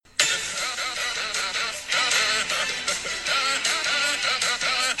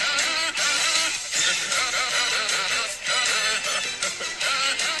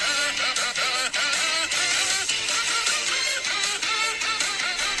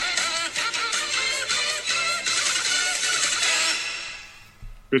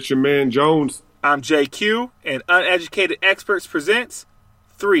It's your man Jones. I'm JQ, and Uneducated Experts presents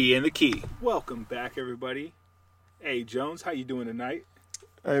 3 in the Key. Welcome back, everybody. Hey, Jones, how you doing tonight?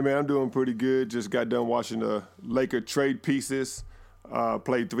 Hey man, I'm doing pretty good. Just got done watching the Laker trade pieces.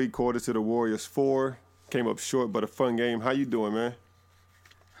 Played 3 quarters to the Warriors 4. Came up short, but a fun game. How you doing, man?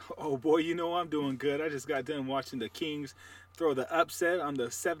 Oh boy, you know I'm doing good. I just got done watching the Kings throw the upset on the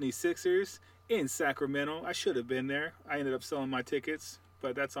 76ers in Sacramento. I should have been there. I ended up selling my tickets,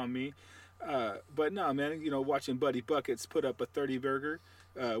 but that's on me. But no, man, watching Buddy Buckets put up a 30-burger.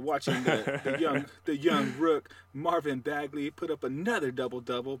 Watching the young rook Marvin Bagley put up another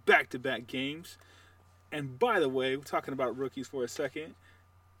double-double, back-to-back games. And by the way, we're talking about rookies for a second.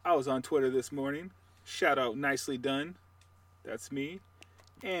 I was on Twitter this morning. Shout out Nicely Done. That's me.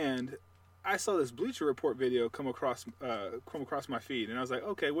 And I saw this Bleacher Report video come across my feed, and I was like,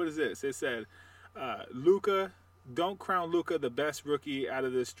 okay, what is this? It said, Luka, don't crown Luka the best rookie out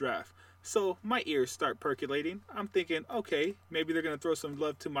of this draft. So my ears start percolating. I'm thinking, okay, maybe they're going to throw some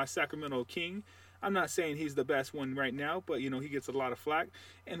love to my Sacramento King. I'm not saying he's the best one right now, but, he gets a lot of flack.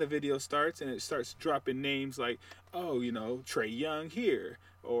 And the video starts, and it starts dropping names like, Trae Young here,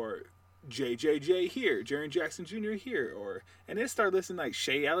 or JJJ here, Jaren Jackson Jr. here, and it started listing like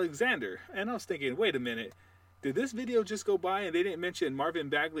Shea Alexander. And I was thinking, wait a minute, did this video just go by and they didn't mention Marvin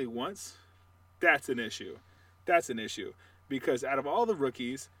Bagley once? That's an issue. Because out of all the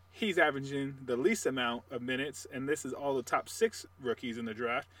rookies, he's averaging the least amount of minutes, and this is all the top 6 rookies in the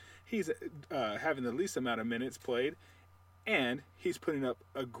draft. He's having the least amount of minutes played, and he's putting up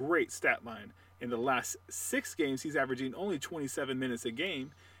a great stat line. In the last 6 games, he's averaging only 27 minutes a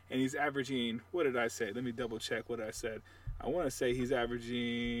game, and he's averaging, what did I say? Let me double check what I said. I want to say he's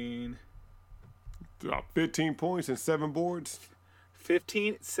averaging 15 points and 7 boards.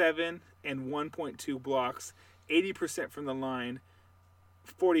 15, 7, and 1.2 blocks, 80% from the line,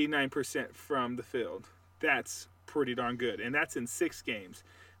 49% from the field. That's pretty darn good, and that's in 6 games.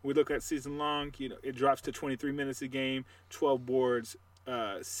 We look at season long, it drops to 23 minutes a game, 12 boards,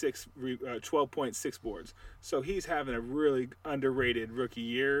 12.6 boards. So he's having a really underrated rookie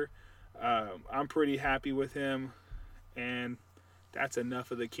year. I'm pretty happy with him, and that's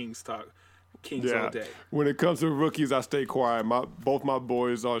enough of the Kings talk. Kings all day. When it comes to rookies, I stay quiet. Both my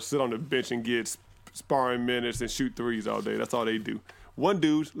boys are sit on the bench and get sparring minutes and shoot threes all day. That's all they do. One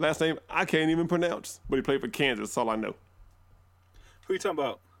dude, last name I can't even pronounce, but he played for Kansas. That's all I know. Who you talking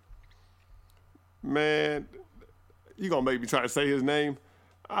about? Man, you gonna make me try to say his name?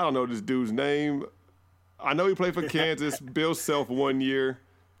 I don't know this dude's name. I know he played for Kansas. Bill Self 1 year.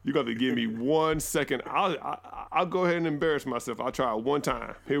 You got to give me 1 second. I'll go ahead and embarrass myself. I'll try it one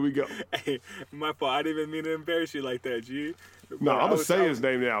time. Here we go. Hey, my fault. I didn't even mean to embarrass you like that, G. No, I'm gonna say his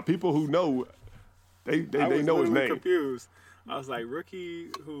name now. People who know, they know his name. Confused. I was like, rookie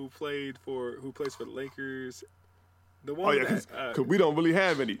who plays for the Lakers. The one. Oh yeah, because we don't really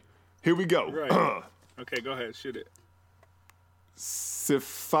have any. Here we go. Right. Okay, go ahead. Shoot it.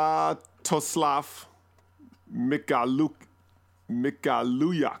 Sviatoslav Mikaluyak.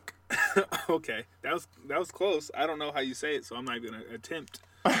 Okay, that was close. I don't know how you say it, so I'm not gonna attempt.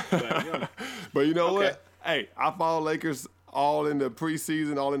 But, but you know what? Hey, I follow Lakers all in the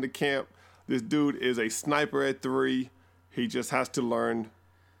preseason, all in the camp. This dude is a sniper at 3. He just has to learn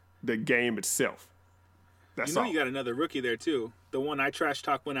the game itself. That's all. You got another rookie there too. The one I trash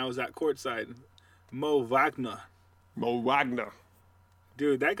talked when I was at courtside, Mo Wagner.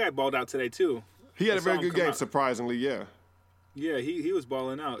 Dude, that guy balled out today too. He had a very good game, surprisingly, yeah. Yeah, he was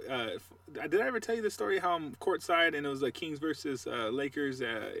balling out. Did I ever tell you the story how I'm courtside and it was the Kings versus Lakers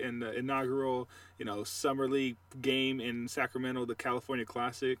in the inaugural, summer league game in Sacramento, the California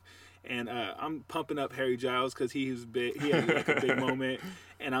Classic, and I'm pumping up Harry Giles because he was big. He had like a big moment,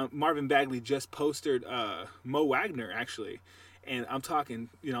 and Marvin Bagley just posted Mo Wagner actually. And I'm talking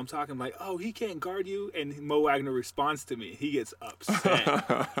like, oh, he can't guard you. And Mo Wagner responds to me. He gets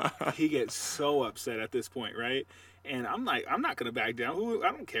upset. He gets so upset at this point, right? And I'm like, I'm not going to back down.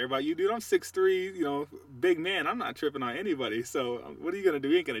 I don't care about you, dude. I'm 6'3", big man. I'm not tripping on anybody. So what are you going to do?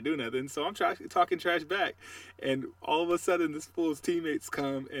 You ain't going to do nothing. So I'm talking trash back. And all of a sudden, this fool's teammates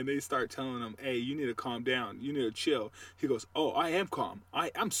come and they start telling him, hey, you need to calm down. You need to chill. He goes, oh, I am calm.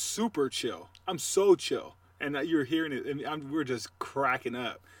 I'm super chill. I'm so chill. And you're hearing it, and we're just cracking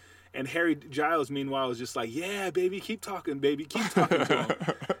up. And Harry Giles, meanwhile, is just like, yeah, baby, keep talking, baby, keep talking to him.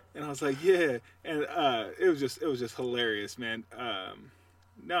 And I was like, yeah. And it was just hilarious, man.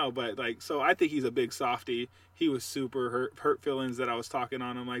 No, but so I think he's a big softie. He was super hurt feelings that I was talking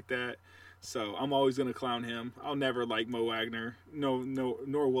on him like that. So I'm always gonna clown him. I'll never like Mo Wagner. No,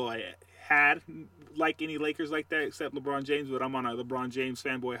 nor will I had like any Lakers like that except LeBron James. But I'm on a LeBron James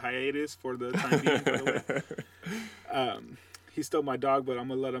fanboy hiatus for the time being. By the way, he's still my dog, but I'm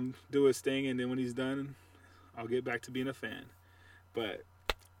gonna let him do his thing, and then when he's done, I'll get back to being a fan. But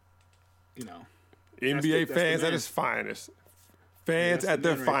you know, NBA fans at its finest. Fans at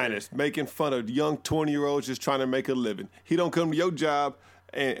their finest, making fun of young 20-year-olds just trying to make a living. He don't come to your job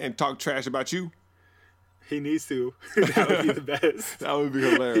and talk trash about you. He needs to. That would be the best. That would be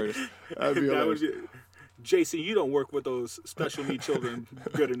hilarious. That would be hilarious. Jason, you don't work with those special need children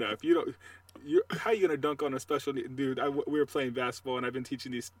good enough. You don't. How are you gonna dunk on a special need dude? We were playing basketball, and I've been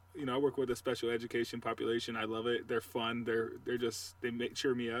teaching these. You know, I work with a special education population. I love it. They're fun. They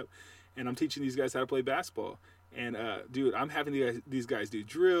cheer me up, and I'm teaching these guys how to play basketball. And dude, I'm having these guys do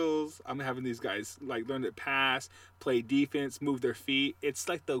drills. I'm having these guys like learn to pass, play defense, move their feet. It's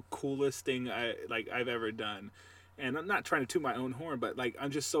like the coolest thing I've ever done. And I'm not trying to toot my own horn, but like I'm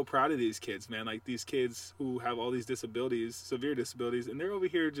just so proud of these kids, man. Like these kids who have all these disabilities, severe disabilities, and they're over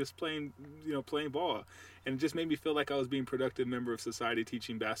here just playing ball. And it just made me feel like I was being a productive member of society,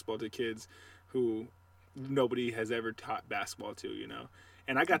 teaching basketball to kids who nobody has ever taught basketball to, you know.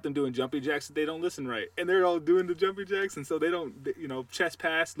 And I got them doing jumping jacks that they don't listen right. And they're all doing the jumping jacks. And so they don't, chest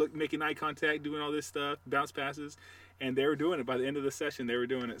pass, making eye contact, doing all this stuff, bounce passes. And they were doing it. By the end of the session, they were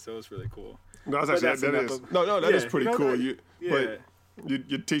doing it. So it was really cool. No, that is pretty cool. But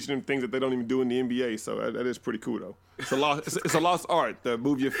you're teaching them things that they don't even do in the NBA. So that is pretty cool, though. It's a lost art to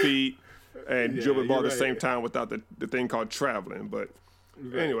move your feet and dribble the ball at the same time without the thing called traveling. But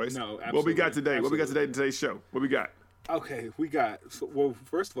anyways, what we got today? Absolutely. What we got today in today's show? What we got? Okay,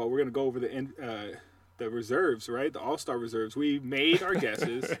 first of all, we're going to go over the reserves, right? The All-Star reserves. We made our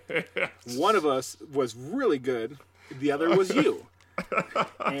guesses. One of us was really good. The other was you.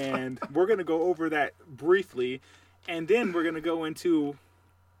 And we're going to go over that briefly. And then we're going to go into,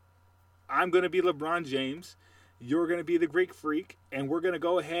 I'm going to be LeBron James. You're going to be the Greek Freak. And we're going to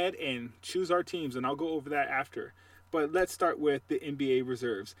go ahead and choose our teams. And I'll go over that after. But let's start with the NBA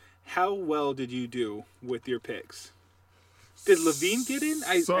reserves. How well did you do with your picks? Did Levine get in?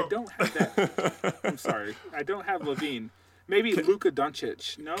 I don't have that. I'm sorry. I don't have Levine. Maybe Luka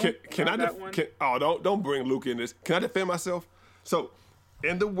Doncic. No? Can I that one? Don't bring Luka in this. Can I defend myself? So,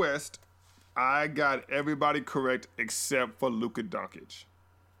 in the West, I got everybody correct except for Luka Doncic.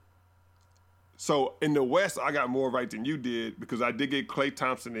 So, in the West, I got more right than you did because I did get Klay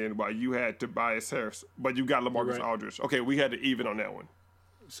Thompson in while you had Tobias Harris. But you got LaMarcus Aldridge. Okay, we had to even on that one.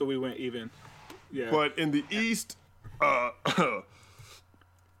 So, we went even. Yeah. But in the East...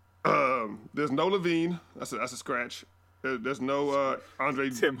 there's no Levine. That's a scratch. There's no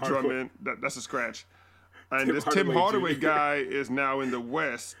Andre Drummond. That's a scratch. And this Tim Hardaway guy is now in the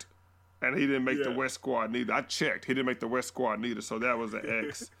West, and he didn't make the West squad neither. I checked. He didn't make the West squad neither, so that was an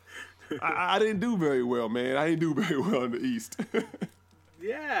X. I didn't do very well, man. I didn't do very well in the East.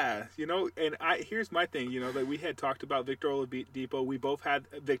 Yeah, and here's my thing, that we had talked about Victor Oladipo. We both had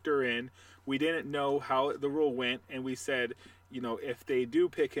Victor in. We didn't know how the rule went, and we said, if they do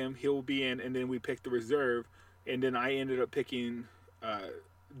pick him, he'll be in, and then we picked the reserve, and then I ended up picking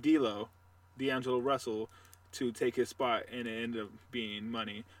D'Angelo Russell, to take his spot, and it ended up being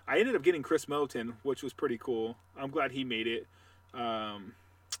money. I ended up getting Chris Middleton, which was pretty cool. I'm glad he made it.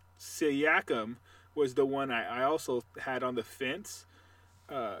 Siakam was the one I also had on the fence.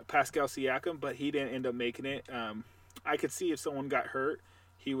 Pascal Siakam, but he didn't end up making it. I could see if someone got hurt,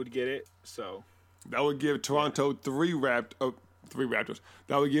 he would get it. So that would give Toronto three Raptors.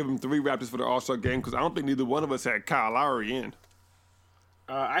 That would give them 3 Raptors for the All-Star game because I don't think neither one of us had Kyle Lowry in.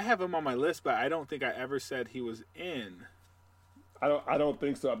 I have him on my list, but I don't think I ever said he was in. I don't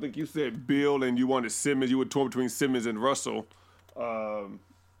think so. I think you said Bill and you wanted Simmons. You were torn between Simmons and Russell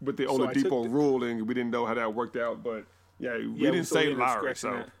with the Oladipo rule, and we didn't know how that worked out, but. Yeah, we didn't say Lowry,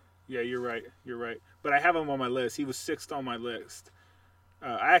 so. Yeah, you're right. But I have him on my list. He was 6th on my list.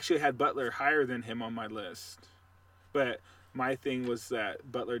 I actually had Butler higher than him on my list. But my thing was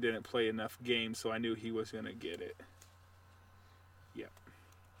that Butler didn't play enough games, so I knew he was going to get it. Yeah.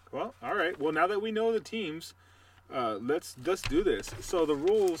 Well, all right. Well, now that we know the teams, let's do this. So the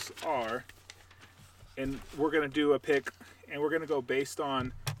rules are, and we're going to do a pick, and we're going to go based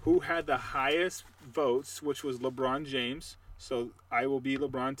on who had the highest votes, which was LeBron James. So I will be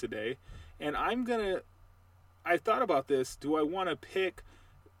LeBron today. And I thought about this. Do I want to pick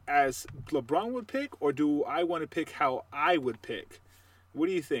as LeBron would pick, or do I want to pick how I would pick? What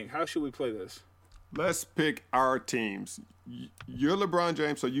do you think? How should we play this? Let's pick our teams. You're LeBron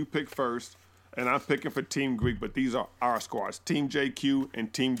James, so you pick first. and I'm picking for Team Greek, but these are our squads, Team JQ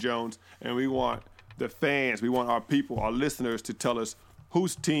and Team Jones, and we want the fans, we want our people, our listeners to tell us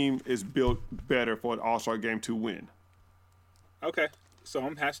whose team is built better for the All-Star game to win. Okay, so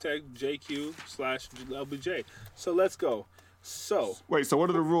I'm hashtag JQ/LBJ. So let's go. So wait, so what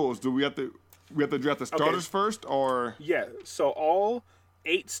are the rules? Do we have to draft the starters first, or yeah? So all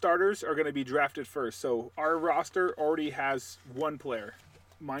 8 starters are going to be drafted first. So our roster already has 1 player.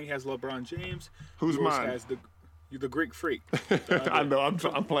 Mine has LeBron James. Who's Yours mine? has the Greek Freak. I know. I'm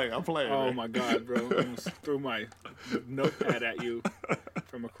playing. Oh man. my God, bro! I almost threw my notepad at you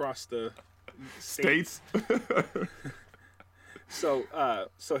from across the states. So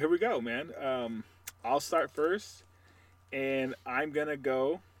here we go, man. I'll start first, and I'm gonna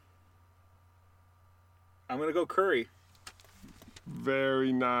go Curry.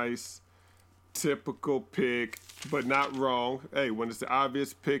 Very nice. Typical pick, but not wrong. Hey, when it's the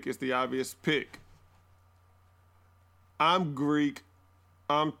obvious pick, it's the obvious pick. I'm Greek.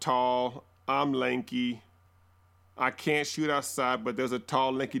 I'm tall. I'm lanky. I can't shoot outside, but there's a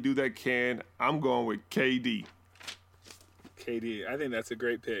tall, lanky dude that can. I'm going with KD. KD, I think that's a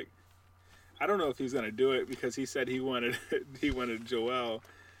great pick. I don't know if he's gonna do it because he said he wanted Joel,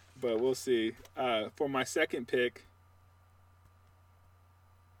 but we'll see. For my second pick,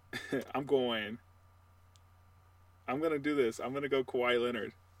 I'm gonna do this. I'm gonna go Kawhi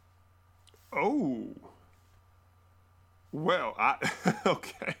Leonard. Oh. Well,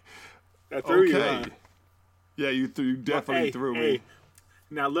 okay. I threw you. Yeah, you definitely threw me.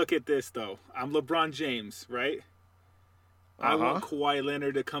 Now look at this though. I'm LeBron James, right? I want Kawhi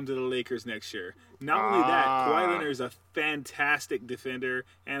Leonard to come to the Lakers next year. Not only that, Kawhi Leonard is a fantastic defender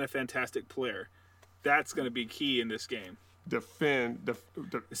and a fantastic player. That's going to be key in this game.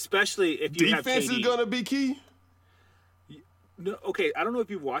 Especially if you have KD. Defense is going to be key? No, okay, I don't know if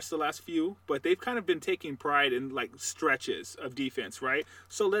you've watched the last few, but they've kind of been taking pride in like stretches of defense, right?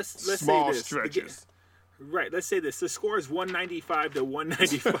 So let's small say this. Stretches. Right, let's say this. The score is 195 to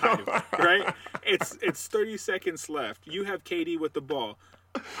 195, right? It's 30 seconds left. You have KD with the ball.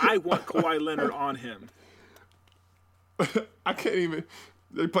 I want Kawhi Leonard on him. I can't even.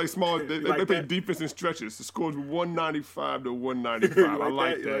 They play small. They play defense in stretches. The score is 195 to 195. I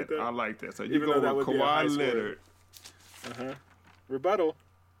like that. I like that. So you go with Kawhi Leonard. Rebuttal.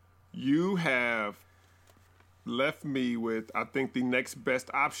 You have left me with, I think, the next best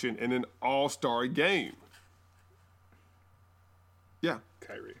option in an all-star game. Yeah.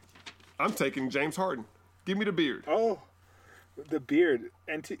 Kyrie. I'm taking James Harden. Give me the beard. Oh, the beard.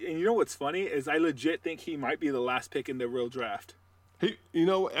 And you know what's funny is I legit think he might be the last pick in the real draft. He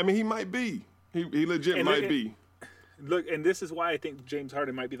might be. He legit might be. Look, and this is why I think James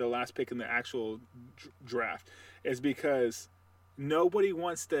Harden might be the last pick in the actual draft, is because nobody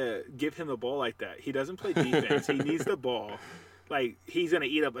wants to give him the ball like that. He doesn't play defense. He needs the ball. Like, he's going to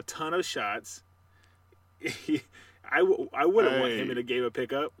eat up a ton of shots. I wouldn't want him in a game of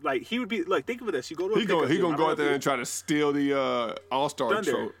pickup. Like, he would be, like, think of this. You go to a pickup. He's going to go out there and try to steal the All-Star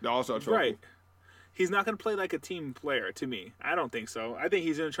trophy. Right. He's not going to play like a team player to me. I don't think so. I think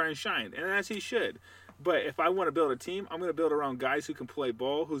he's going to try and shine, and as he should. But if I want to build a team, I'm going to build around guys who can play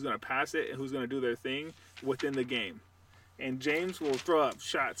ball, who's going to pass it, and who's going to do their thing within the game. And James will throw up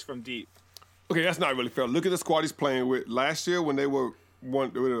shots from deep. Okay, that's not really fair. Look at the squad he's playing with. Last year, when they were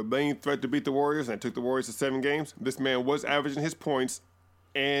the main threat to beat the Warriors and took the Warriors to 7 games, this man was averaging his points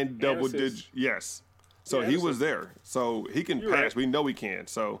and double digits. Yes. So he was there. So he can pass. Right. We know he can.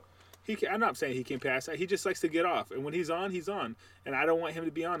 So I'm not saying he can pass. He just likes to get off. And when he's on, he's on. And I don't want him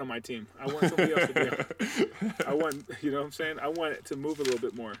to be on my team. I want somebody else to be on. I want, you know what I'm saying? I want it to move a little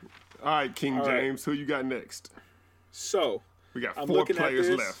bit more. All right, King James. Who you got next? So we got 4 players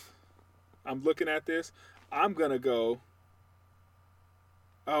left. I'm looking at this. I'm going to go.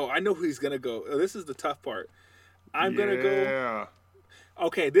 Oh, I know who he's going to go. Oh, this is the tough part. I'm going to go.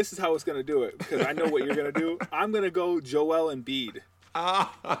 Okay, this is how it's going to do it because I know what you're going to do. I'm going to go Joel Embiid.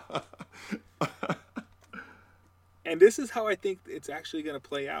 And this is how I think it's actually going to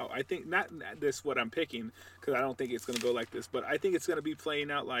play out. I think not this what I'm picking because I don't think it's going to go like this, but I think it's going to be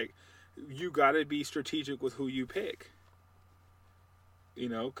playing out like you got to be strategic with who you pick. You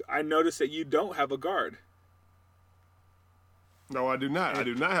know, I noticed that you don't have a guard. No, I do not. I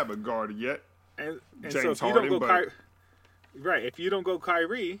do not have a guard yet. And James so if Harden, you don't go right, if you don't go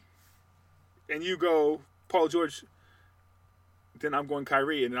Kyrie and you go Paul George, then I'm going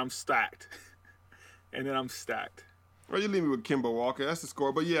Kyrie and then I'm stacked. Well, you leave me with Kemba Walker. That's the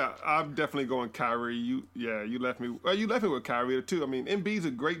score. But yeah, I'm definitely going Kyrie. You left me. Well, you left me with Kyrie too. I mean, Embiid's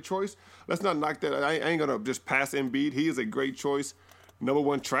a great choice. Let's not knock that. I ain't gonna just pass Embiid. He is a great choice. number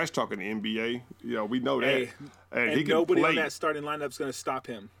one trash talk in the NBA. You know, we know that. Hey, and and he can nobody play. on that starting lineup is going to stop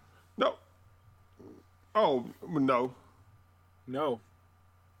him. No. Oh, no. No.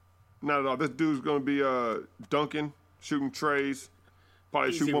 Not at all. This dude's going to be dunking, shooting trays,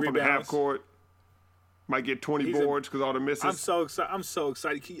 probably Easy shoot one from the half rebounds. court. Might get 20 He's a- boards because all the misses. I'm so excited. I'm so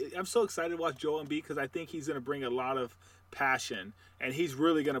excited. I'm so excited to watch Joel Embiid because I think he's going to bring a lot of passion, and he's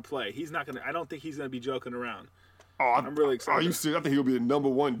really going to play. He's not going to. I don't think he's going to be joking around. I'm really excited. Are you serious? I think he'll be the number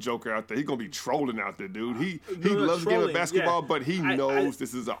one joker out there. He's going to be trolling out there, dude. He No, loves the game of trolling, basketball, yeah. but he I- knows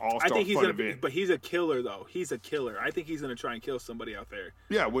this is an I all-star think he's fun going to. event. But he's a killer, though. He's a killer. I think he's going to try and kill somebody out there.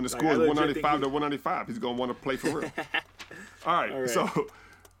 Yeah, when the Like, score I is legit 195 think to 195, he's going to want to play for real. All right, so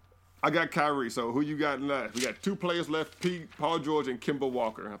I got Kyrie. So who you got left? We got two players left, Paul George and Kemba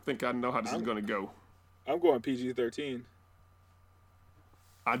Walker. I think I know how this is going to go. I'm going PG-13.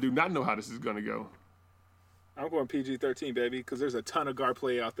 I do not know how this is going to go. I'm going PG-13, baby, because there's a ton of guard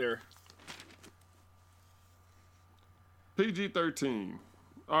play out there. PG-13.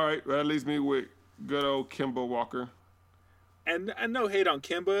 All right, that leaves me with good old Kemba Walker. And no hate on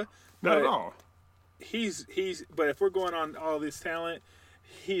Kemba. Not at but all. He's. But if we're going on all this talent,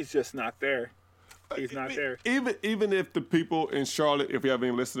 he's just not there. He's not there. Even if the people in Charlotte, if we have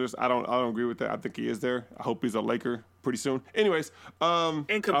any listeners, I don't agree with that. I think he is there. I hope he's a Laker pretty soon. Anyways, In I've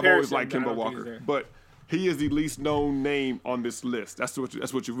always comparison, liked I Kemba don't think he's Walker, there. but he is the least known name on this list. That's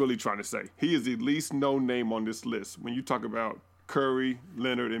what you're really trying to say. He is the least known name on this list. When you talk about Curry,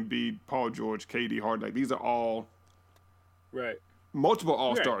 Leonard, Embiid, Paul George, KD, Harden, like these are all Right. multiple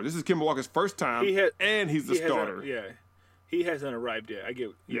All-Stars. Right. This is Kemba Walker's first time, and he's the starter. He hasn't arrived yet. I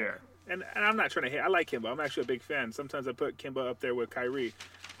get. Yeah. And I'm not trying to hate. I like Kimba. I'm actually a big fan. Sometimes I put Kimba up there with Kyrie,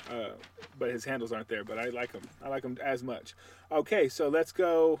 but his handles aren't there. But I like him. I like him as much. Okay, so let's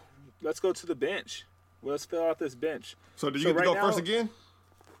go. Let's go to the bench. Let's fill out this bench. So do you get to go first again?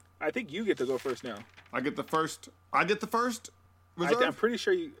 I think you get to go first now. I get the first reserve? I'm pretty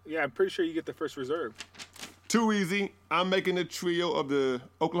sure you. Yeah, I'm pretty sure you get the first reserve. Too easy. I'm making a trio of the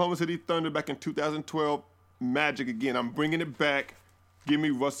Oklahoma City Thunder back in 2012 Magic again. I'm bringing it back. Give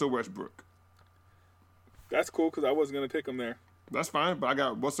me Russell Westbrook. That's cool because I wasn't gonna pick him there. That's fine, but I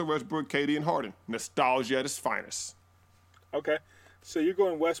got Russell Westbrook, KD, and Harden. Nostalgia at its finest. Okay, so you're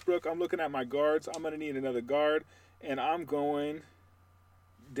going Westbrook. I'm looking at my guards. I'm gonna need another guard, and I'm going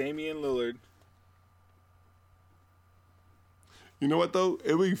Damian Lillard. You know what though?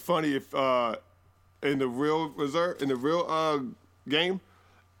 It would be funny if in the real game,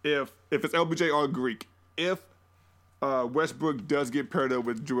 if it's LBJ or Greek, if Westbrook does get paired up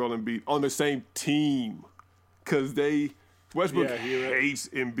with Joel Embiid on the same team, because Westbrook Yeah, you're right. hates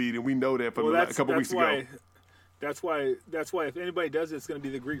Embiid, and we know that from Well, a couple weeks ago. That's why if anybody does it, it's going to be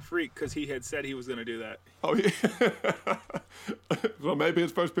the Greek Freak because he had said he was going to do that. Oh yeah. So maybe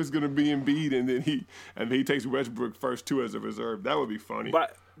his first pick is going to be Embiid, and then he takes Westbrook first too as a reserve. That would be funny.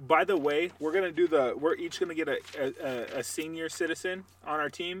 But by the way, we're each going to get a senior citizen on our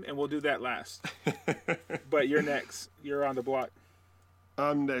team, and we'll do that last. But you're next. You're on the block.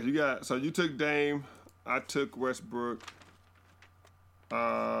 I'm next. So you took Dame. I took Westbrook.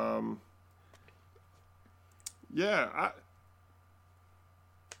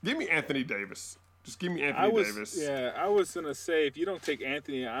 Give me Anthony Davis. Just give me Anthony Davis. Yeah, I was gonna say if you don't take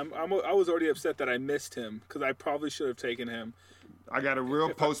Anthony, I was already upset that I missed him because I probably should have taken him. I got a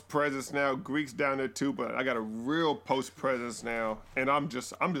real post presence now. Greek's down there too, but I got a real post presence now, and I'm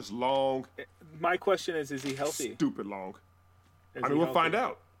just long, My question is he healthy? stupid long. Is I he mean, we'll healthy? find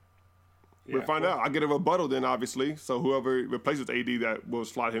out. We'll find out. I get a rebuttal then, obviously. So whoever replaces AD, that will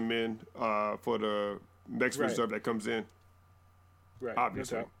slot him in for the next Right. reserve that comes in. Right.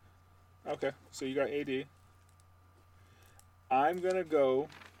 Obviously. no doubt. Okay, so you got AD. I'm gonna go.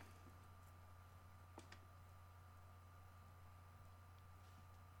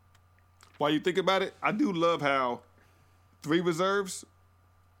 While you think about it, I do love how 3 reserves,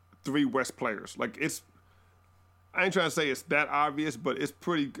 3 West players. Like I ain't trying to say it's that obvious, but it's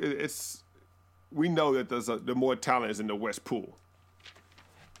pretty. We know that the more talent is in the West pool.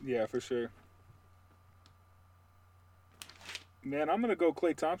 Yeah, for sure. Man, I'm gonna go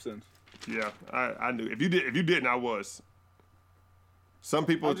Klay Thompson. Yeah, I knew. If you didn't, I was. Some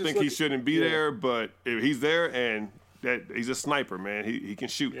people I'm just think he looking- shouldn't be yeah. there, but if he's there, and that he's a sniper, man. He can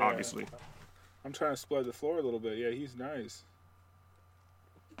shoot, Yeah. obviously. I'm trying to spread the floor a little bit. Yeah, he's nice.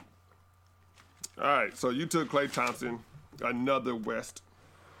 All right, so you took Klay Thompson, another West.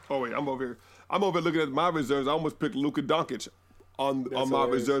 Oh wait, I'm over here looking at my reserves. I almost picked Luka Doncic on my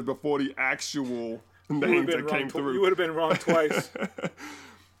hilarious. reserves before the actual You names would that came You through. would have been wrong twice.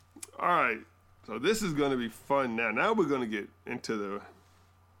 All right, So this is going to be fun now. Now we're going to get into the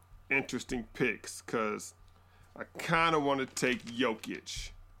interesting picks because I kind of want to take Jokic.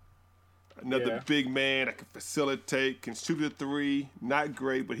 Another big man that can facilitate, can shoot a three. Not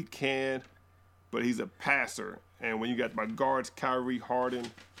great, but he can. But he's a passer. And when you got my guards, Kyrie, Harden,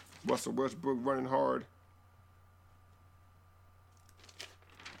 Russell Westbrook running hard.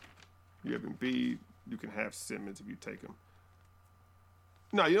 You have Embiid. You can have Simmons if you take him.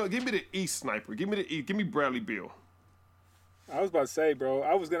 No, give me the East sniper. Give me the East. Give me Bradley Beal. I was about to say, bro,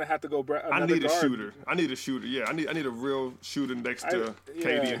 I was gonna have to go. I need a shooter. I need a shooter. Yeah, I need a real shooter next to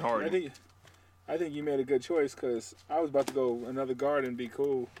KD and Harden. I think you made a good choice because I was about to go another guard and be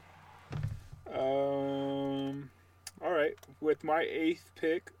cool. All right, with my 8th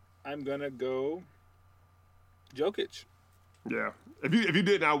pick, I'm gonna go Jokic. Yeah, if you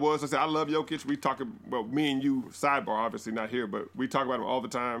didn't, I said I love Jokic. We talk about me and you sidebar, obviously not here, but we talk about him all the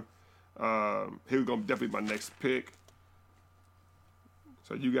time. He was gonna definitely be my next pick.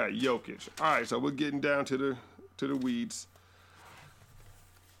 So you got Jokic. All right, so we're getting down to the weeds.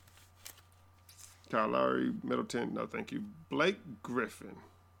 Kyle Lowry, Middleton, no thank you. Blake Griffin.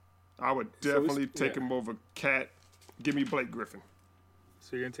 I would definitely take him over Cat. Give me Blake Griffin.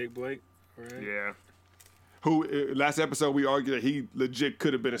 So you're going to take Blake? All right. Yeah. Who, last episode we argued that he legit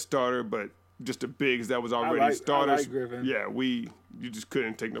could have been a starter, but just the bigs that was already starters. I like Griffin. Yeah, you just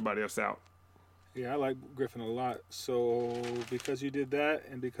couldn't take nobody else out. Yeah, I like Griffin a lot. So because you did that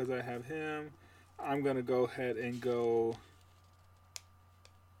and because I have him, I'm going to go ahead and go...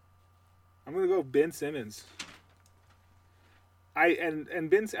 I'm gonna go Ben Simmons. I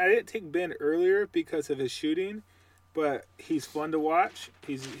didn't take Ben earlier because of his shooting, but he's fun to watch.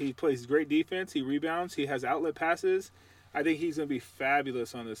 He plays great defense. He rebounds. He has outlet passes. I think he's gonna be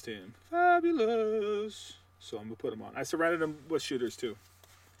fabulous on this team. Fabulous. So I'm gonna put him on. I surrounded him with shooters too.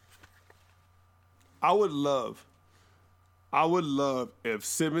 I would love if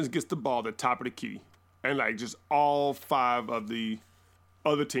Simmons gets the ball at the top of the key, and like just all 5 of the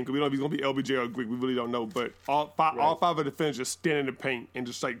other team, because we don't know if he's going to be LBJ or Greek. We really don't know. But all 5 of the defenders just stand in the paint and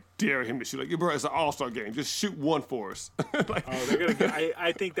just, like, dare him to shoot. Like, bro, it's an all-star game. Just shoot one for us. They're going to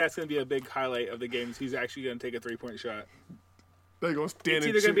I think that's going to be a big highlight of the game. He's actually going to take a 3-point shot. They're going to stand It's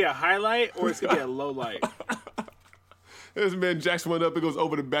either going to be a highlight or it's going to be a low light. This man Jackson went up and goes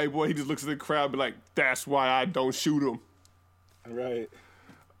over the bad boy. He just looks at the crowd and be like, that's why I don't shoot him. Right.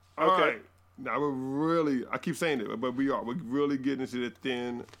 All right. Now I keep saying it, but we're really getting into the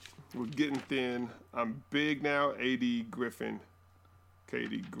thin. We're getting thin. I'm big now, AD, Griffin,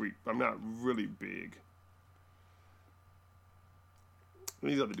 KD, Greek. I'm not really big.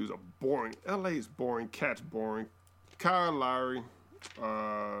 These other dudes are boring. LA is boring. Cat's boring. Kyle Lowry,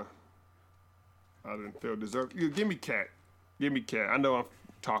 I didn't feel deserved. Give me Cat. Give me Cat. I know I'm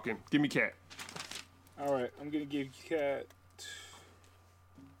talking. Give me Cat. All right, I'm going to give you Cat.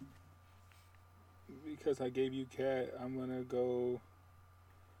 Because I gave you Cat, I'm going to go...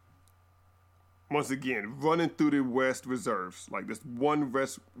 Once again, running through the West reserves. Like, there's one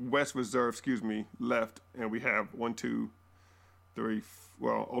West reserve, left. And we have 1, 2, 3,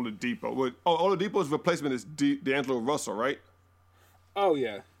 well, Oladipo. Oladipo's replacement is D'Angelo Russell, right? Oh,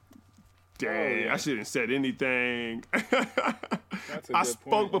 yeah. Dang, I shouldn't have said anything. That's a I good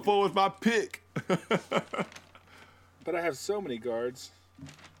spoke point. before it was my pick. But I have so many guards.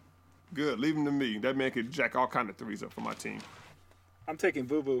 Good, leave him to me. That man could jack all kind of threes up for my team. I'm taking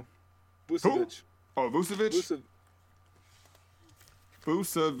Vucevic. Who? Oh, Vucevic?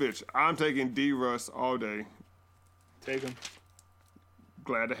 Vucevic. I'm taking D-Russ all day. Take him.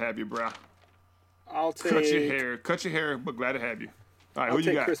 Glad to have you, brah. I'll take... Cut your hair, but glad to have you. All right, I'll who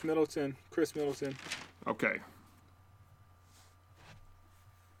you got? Chris Middleton. Okay.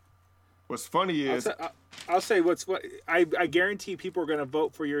 What's funny is... I'll say I guarantee people are going to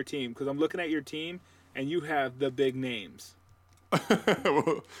vote for your team because I'm looking at your team and you have the big names.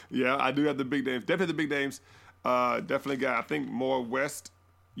 Well, yeah, I do have the big names. Definitely the big names. Definitely got, I think, more West.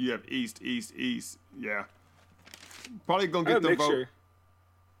 You have East. Yeah. Probably going to get the vote.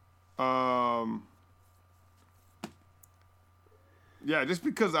 Yeah, just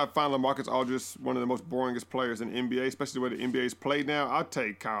because I find LaMarcus Aldridge one of the most boringest players in the NBA, especially the way the NBA is played now, I'll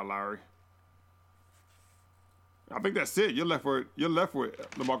take Kyle Lowry. I think that's it. You're left with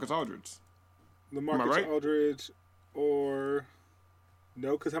LaMarcus Aldridge. LaMarcus Aldridge or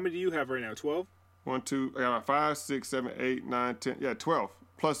no? Because how many do you have right now? 12. 1, 2. I got 5, 6, 7, 8, 9, 10. Yeah, 12.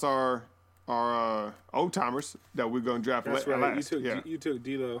 Plus our old timers that we're gonna draft. That's right. Last. You took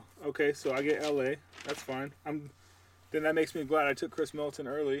D'Lo. Okay, so I get LA. That's fine. Then that makes me glad I took Chris Middleton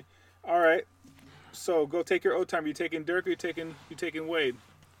early. All right. So go take your old timer. You taking Dirk or you taking Wade?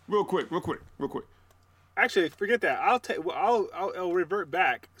 real quick. Actually, forget that. I'll revert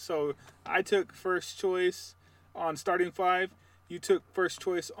back. So I took first choice on starting five. You took first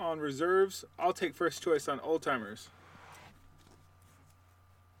choice on reserves. I'll take first choice on old timers.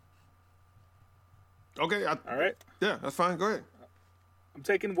 Okay. All right. Yeah, that's fine. Go ahead. I'm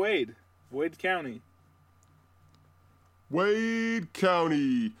taking Wade County. Wade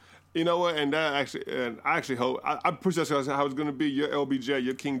County. You know what? And I actually hope I'm pretty sure that's how it's going to be. Your LBJ,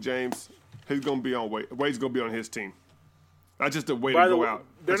 your King James, he's going to be on Wade. Wade's going to be on his team. That's just the way to go out.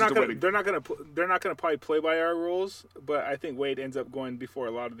 They're not gonna probably play by our rules, but I think Wade ends up going before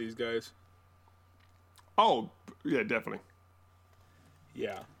a lot of these guys. Oh yeah, definitely.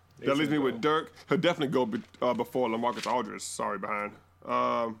 Yeah. That leaves me with Dirk. He'll definitely go before LaMarcus Aldridge. Sorry, behind.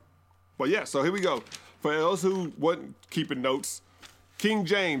 But yeah, so here we go. For those who wasn't keeping notes, King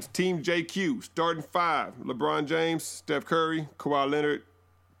James, Team JQ, starting five: LeBron James, Steph Curry, Kawhi Leonard,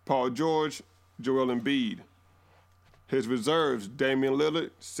 Paul George, Joel Embiid. His reserves: Damian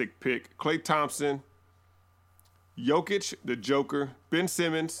Lillard, sick pick; Klay Thompson, Jokic, the Joker; Ben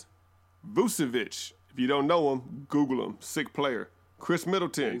Simmons, Vucevic. If you don't know him, Google him. Sick player. Chris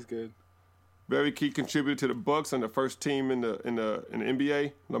Middleton. He's good. Very key contributor to the Bucks and the first team in the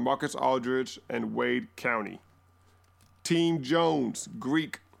NBA. LaMarcus Aldridge and Wade County. Team Jones,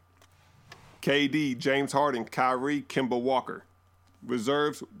 Greek, KD, James Harden, Kyrie, Kemba Walker.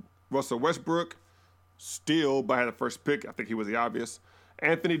 Reserves: Russell Westbrook, still, but had the first pick. I think he was the obvious.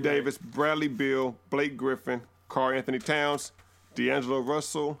 Anthony Davis, Bradley Beal, Blake Griffin, Karl Anthony Towns, D'Angelo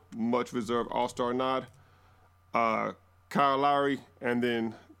Russell, much reserve All-Star nod, Kyle Lowry, and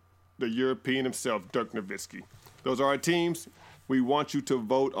then the European himself, Dirk Nowitzki. Those are our teams. We want you to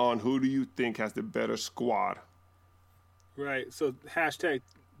vote on who do you think has the better squad. Right. So hashtag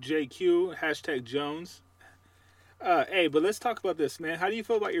JQ, hashtag Jones. Hey, but let's talk about this, man. How do you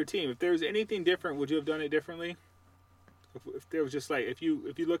feel about your team? If there was anything different, would you have done it differently? If there was just like, if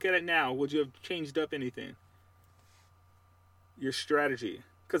you look at it now, would you have changed up anything? Your strategy.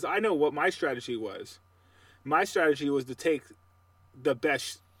 Because I know what my strategy was. My strategy was to take the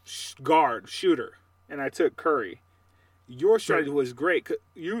best guard, shooter, and I took Curry. Your strategy was great.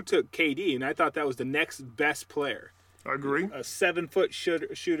 You took KD, and I thought that was the next best player. I agree. A 7-foot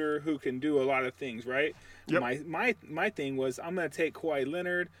shooter who can do a lot of things, right? Yep. My thing was I'm going to take Kawhi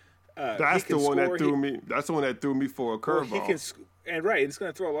Leonard. That's the one that threw me. That's the one that threw me for a curveball. And right, it's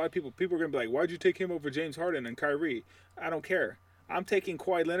going to throw a lot of people. People are going to be like, "Why'd you take him over James Harden and Kyrie?" I don't care. I'm taking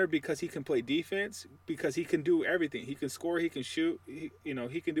Kawhi Leonard because he can play defense, because he can do everything. He can score, he can shoot, he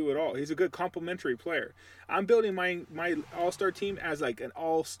can do it all. He's a good complementary player. I'm building my All-Star team as like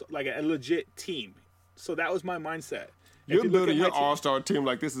a legit team. So that was my mindset. You're building your All-Star team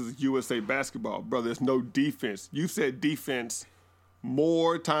like this is USA basketball, brother. There's no defense. You said defense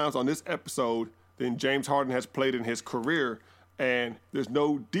more times on this episode than James Harden has played in his career, and there's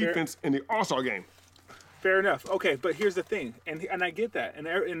no defense in the All-Star game. Fair enough. Okay, but here's the thing, and I get that, and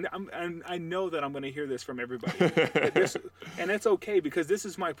I know that I'm going to hear this from everybody, and it's okay because this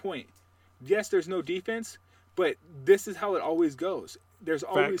is my point. Yes, there's no defense, but this is how it always goes. There's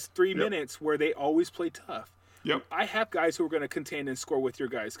always 3 minutes where they always play tough. Yep. I have guys who are going to contain and score with your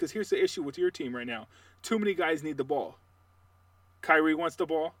guys because here's the issue with your team right now. Too many guys need the ball. Kyrie wants the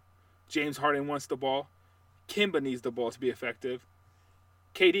ball. James Harden wants the ball. Kemba needs the ball to be effective.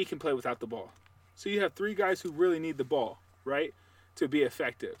 KD can play without the ball. So you have 3 guys who really need the ball, right, to be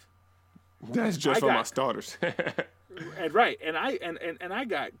effective. That's just for my starters. And right, and I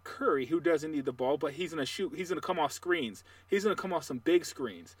got Curry who doesn't need the ball, but he's gonna shoot. He's gonna come off screens. He's gonna come off some big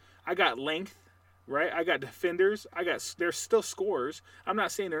screens. I got length, right? I got defenders. They're still scorers. I'm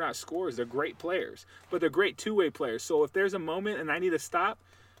not saying they're not scorers. They're great players, but they're great two-way players. So if there's a moment and I need to stop,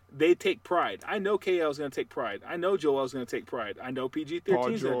 they take pride. I know KL's gonna take pride. I know Joel's gonna take pride. I know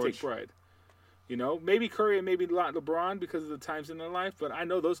PG-13's gonna take pride. You know, maybe Curry and maybe not LeBron because of the times in their life, but I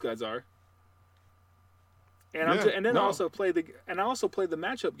know those guys are. And I also play the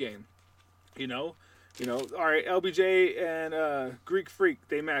matchup game. You know, all right, LBJ and Greek Freak,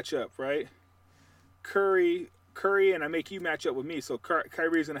 they match up, right? Curry, and I make you match up with me, so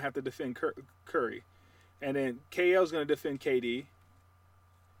Kyrie's gonna have to defend Curry, and then KL's gonna defend KD.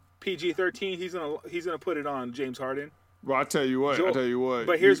 PG-13, he's gonna put it on James Harden. Well, I tell you what.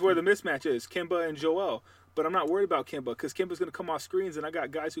 But here's where the mismatch is: Kemba and Joel. But I'm not worried about Kemba because Kemba's gonna come off screens, and I got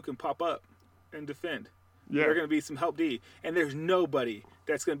guys who can pop up and defend. Yeah. They're going to be some help D. And there's nobody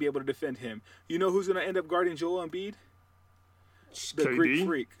that's going to be able to defend him. You know who's going to end up guarding Joel Embiid? The KD? Greek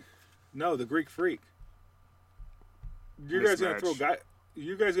Freak. No, the Greek Freak. You guys are going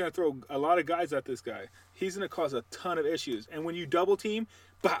to throw a lot of guys at this guy. He's going to cause a ton of issues. And when you double team,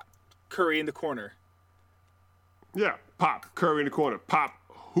 Pop, Curry in the corner. Yeah, pop. Curry in the corner. Pop.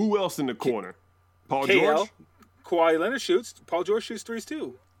 Who else in the corner? Paul KL. George? Kawhi Leonard shoots. Paul George shoots threes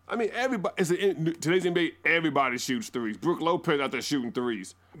too. I mean, everybody. Today's NBA, everybody shoots threes. Brook Lopez out there shooting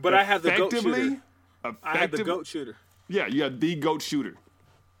threes. But I have the GOAT shooter. Effectively, I have the GOAT shooter. Yeah, you have the GOAT shooter.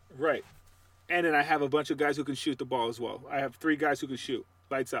 Right. And then I have a bunch of guys who can shoot the ball as well. I have 3 guys who can shoot.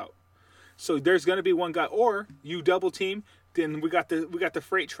 Lights out. So there's going to be one guy, or you double team. Then we got the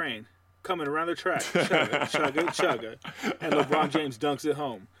freight train coming around the track. Chugga, chugga, chugga. And LeBron James dunks it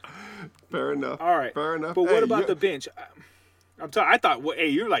home. Fair enough. All right. Fair enough. But what about the bench? I thought, well, hey,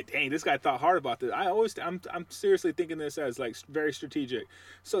 you're like, dang, this guy thought hard about this. I'm seriously thinking this as like very strategic.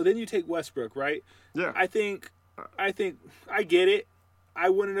 So then you take Westbrook, right? Yeah. I think I get it. I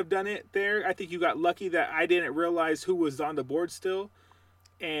wouldn't have done it there. I think you got lucky that I didn't realize who was on the board still.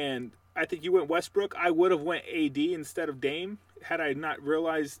 And I think you went Westbrook. I would have went AD instead of Dame. Had I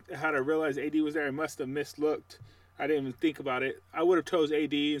realized AD was there, I must have mislooked. I didn't even think about it. I would have chose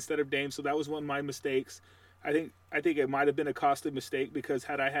AD instead of Dame, so that was one of my mistakes. I think it might have been a costly mistake because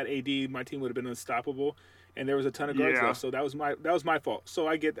had I had AD, my team would have been unstoppable, and there was a ton of guards left. So that was my fault. So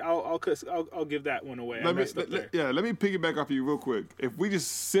I'll give that one away. Let me piggyback off you real quick. If we just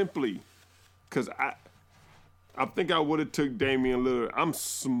simply, because I think I would have took Damian Lillard. I'm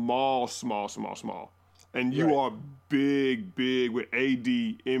small, and you are big with AD,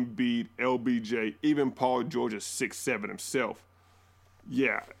 Embiid, LBJ, even Paul George is 6'7" himself.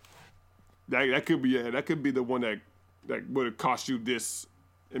 Yeah. That could be the one that would have cost you this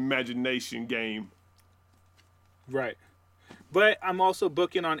imagination game. Right. But I'm also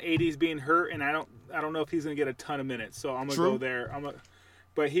booking on AD's being hurt, and I don't know if he's gonna get a ton of minutes. So I'm gonna go there.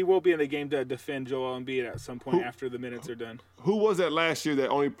 But he will be in the game to defend Joel Embiid at some point after the minutes are done. Who was that last year that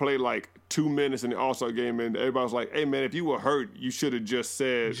only played like 2 minutes in the All-Star game, and everybody was like, "Hey man, if you were hurt, you should have just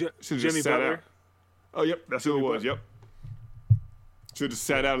said Jimmy Butler." Out. Oh yep, that's who it was. Yep. Should have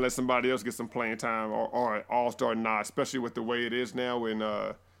sat out and let somebody else get some playing time or an all-star nod, especially with the way it is now in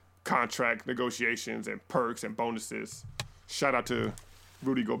contract negotiations and perks and bonuses. Shout out to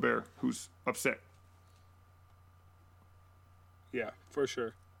Rudy Gobert, who's upset. Yeah, for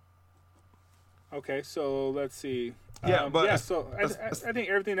sure. Okay, so let's see. Yeah, so I think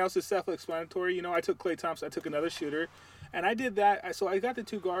everything else is self-explanatory. You know, I took Klay Thompson, I took another shooter, and I did that. So I got the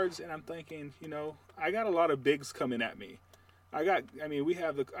 2 guards, and I'm thinking, you know, I got a lot of bigs coming at me. I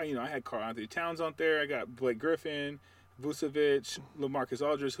had Karl Anthony Towns on there. I got Blake Griffin, Vucevic, LaMarcus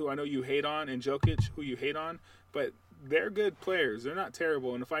Aldridge, who I know you hate on, and Jokic, who you hate on. But they're good players. They're not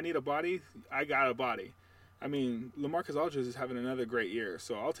terrible. And if I need a body, I got a body. I mean, LaMarcus Aldridge is having another great year,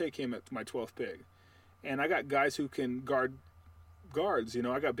 so I'll take him at my 12th pick. And I got guys who can guard guards. You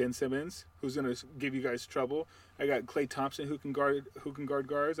know, I got Ben Simmons, who's going to give you guys trouble. I got Klay Thompson, who can guard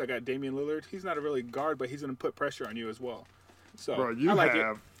guards. I got Damian Lillard. He's not a really guard, but he's going to put pressure on you as well. So, bro,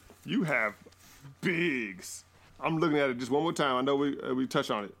 you have bigs. I'm looking at it just one more time. I know we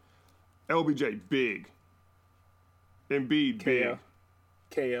touched on it. LBJ, big. Embiid, big.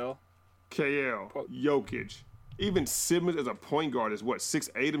 KL, Jokic. Even Simmons as a point guard is what,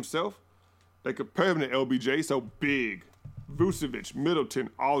 6'8" himself? They compare him to LBJ, so big. Vucevic, Middleton,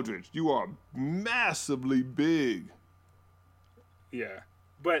 Aldridge. You are massively big. Yeah.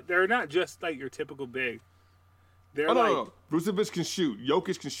 But they're not just like your typical big. They're no. Vucevic can shoot.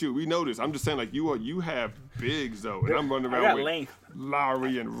 Jokic can shoot. We know this. I'm just saying, like, you have bigs, though. And I'm running around with length.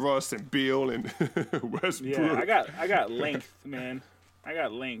 Lowry and Russ and Bill and Westbrook. Yeah, I got length, man. I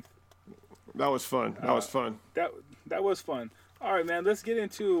got length. That was fun. That was fun. That was fun. All right, man. Let's get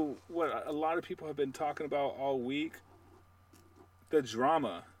into what a lot of people have been talking about all week. The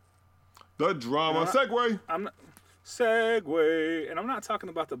drama. Segue. Segue. And I'm not talking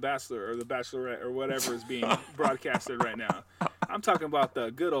about The Bachelor or The Bachelorette or whatever is being broadcasted right now. I'm talking about the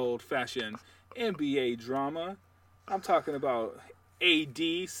good old-fashioned NBA drama. I'm talking about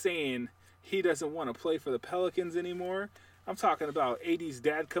AD saying he doesn't want to play for the Pelicans anymore. I'm talking about AD's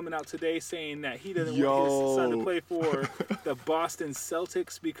dad coming out today saying that he doesn't want his son to play for the Boston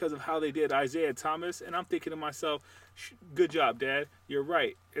Celtics because of how they did Isaiah Thomas. And I'm thinking to myself, good job, Dad. You're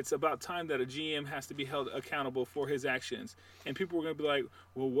right. It's about time that a GM has to be held accountable for his actions. And people are going to be like,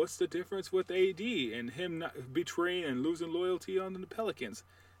 well, what's the difference with AD and him not betraying and losing loyalty on the Pelicans?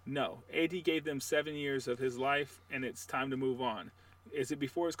 No. AD gave them 7 years of his life, and it's time to move on. Is it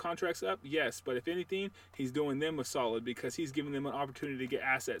before his contract's up? Yes, but if anything, he's doing them a solid because he's giving them an opportunity to get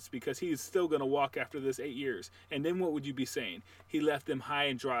assets because he's still going to walk after this 8 years. And then what would you be saying? He left them high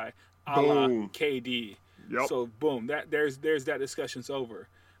and dry, a la KD. Yep. So, boom, there's that discussion's over.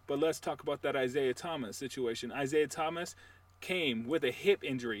 But let's talk about that Isaiah Thomas situation. Isaiah Thomas, came with a hip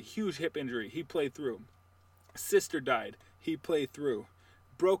injury, huge hip injury. He played through. Sister died. He played through.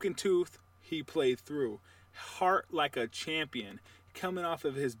 Broken tooth. He played through. Heart like a champion. Coming off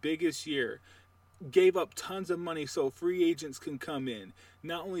of his biggest year. Gave up tons of money so free agents can come in.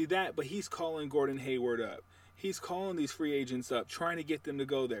 Not only that, but he's calling Gordon Hayward up. He's calling these free agents up, trying to get them to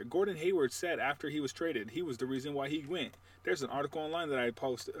go there. Gordon Hayward said after he was traded, he was the reason why he went. There's an article online that I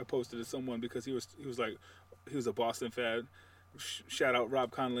posted to someone because he was a Boston fan. Shout out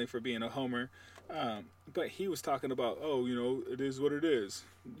Rob Connolly for being a homer. But he was talking about, it is what it is.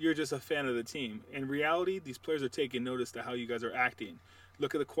 You're just a fan of the team. In reality, these players are taking notice to how you guys are acting.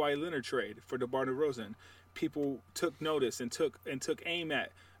 Look at the Kawhi Leonard trade for DeMar DeRozan. People took notice and took aim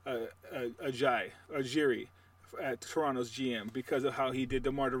at Ajiri at Toronto's GM because of how he did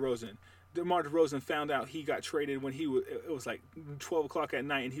DeMar DeRozan. DeMar DeRozan found out he got traded when it was like 12 o'clock at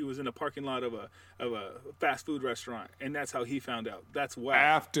night and he was in a parking lot of a fast food restaurant, and that's how he found out. That's why.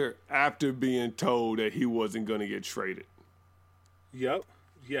 After being told that he wasn't going to get traded. Yep,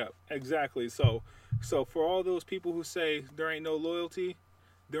 exactly. So for all those people who say there ain't no loyalty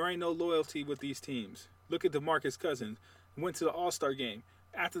with these teams. Look at DeMarcus Cousins. Went to the All-Star game.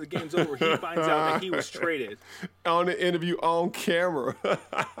 After the game's over, he finds out that he was traded. On the interview on camera.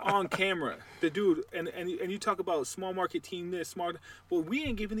 On camera. The dude, and you talk about small market team this, smart. Well, we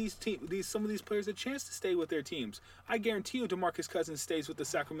ain't giving some of these players a chance to stay with their teams. I guarantee you DeMarcus Cousins stays with the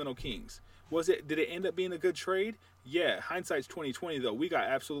Sacramento Kings. Did it end up being a good trade? Yeah, hindsight's 2020 though. We got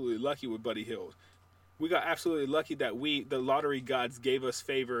absolutely lucky with Buddy Hield. We got absolutely lucky that the lottery gods gave us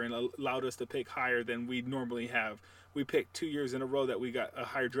favor and allowed us to pick higher than we normally have. We picked 2 years in a row that we got a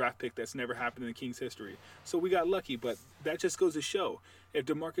higher draft pick that's never happened in the Kings' history. So we got lucky, but that just goes to show if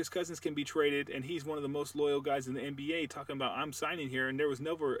DeMarcus Cousins can be traded and he's one of the most loyal guys in the NBA talking about I'm signing here, and there was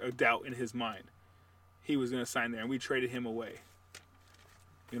never a doubt in his mind he was going to sign there, and we traded him away.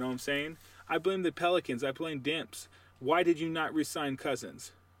 You know what I'm saying? I blame the Pelicans. I blame Demps. Why did you not re-sign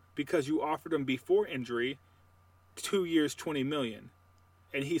Cousins? Because you offered him before injury 2 years, $20 million.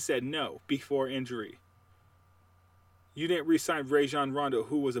 And he said no before injury. You didn't re-sign Rajon Rondo,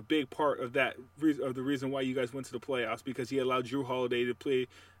 who was a big part of the reason why you guys went to the playoffs, because he allowed Drew Holiday to play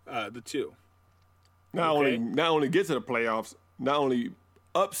the two. Not only get to the playoffs, not only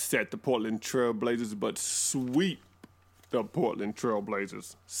upset the Portland Trail Blazers, but sweep the Portland Trail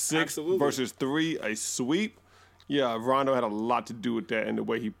Blazers. 6 versus 3, a sweep. Yeah, Rondo had a lot to do with that and the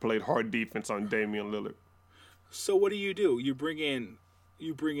way he played hard defense on Damian Lillard. So what do? You bring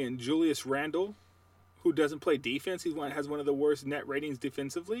in Julius Randle, who doesn't play defense. He has one of the worst net ratings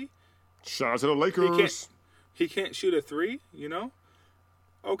defensively. Shout out to the Lakers. He can't shoot a three,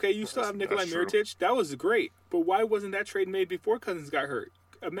 Okay, you still have Nikolai Mirotic. That was great. But why wasn't that trade made before Cousins got hurt?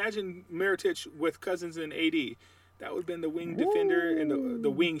 Imagine Mirotic with Cousins and AD. That would have been the wing defender and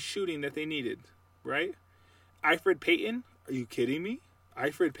the wing shooting that they needed, right? Alfred Payton? Are you kidding me?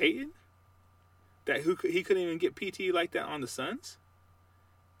 Alfred Payton? He couldn't even get PT like that on the Suns?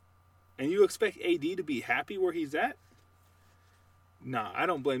 And you expect AD to be happy where he's at? Nah, I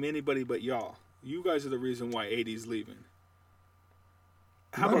don't blame anybody but y'all. You guys are the reason why AD's leaving.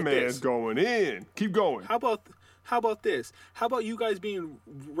 My man's going in. Keep going. How about this? How about you guys being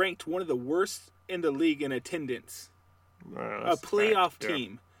ranked one of the worst in the league in attendance? A playoff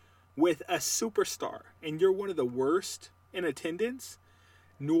team with a superstar, and you're one of the worst in attendance?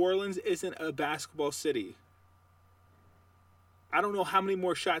 New Orleans isn't a basketball city. I don't know how many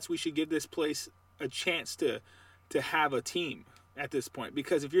more shots we should give this place a chance to have a team at this point.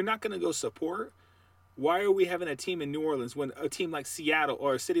 Because if you're not going to go support, why are we having a team in New Orleans when a team like Seattle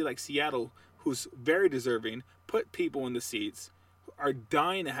or a city like Seattle, who's very deserving, put people in the seats, are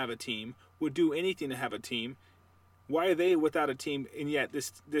dying to have a team, would do anything to have a team? Why are they without a team? And yet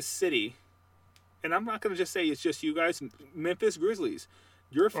this city, and I'm not going to just say it's just you guys, Memphis Grizzlies,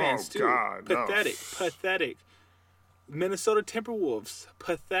 your fans too. God, pathetic. Minnesota Timberwolves,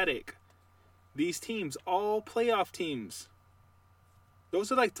 pathetic. These teams, all playoff teams.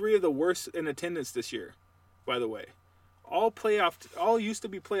 Those are like 3 of the worst in attendance this year, by the way. All used to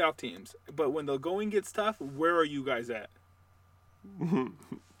be playoff teams. But when the going gets tough, where are you guys at?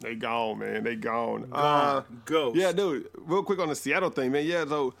 They gone, man. They gone. Ghost. Yeah, dude. Real quick on the Seattle thing, man. Yeah,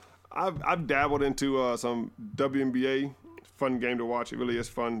 so I've dabbled into some WNBA. Fun game to watch. It really is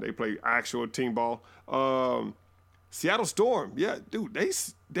fun. They play actual team ball. Seattle Storm. Yeah, dude.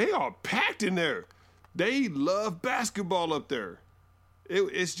 They are packed in there. They love basketball up there.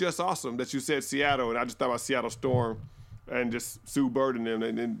 It's just awesome that you said Seattle, and I just thought about Seattle Storm and just Sue Bird and them,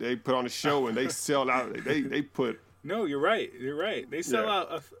 and then they put on a show and they sell out. They put. No, you're right. You're right. They sell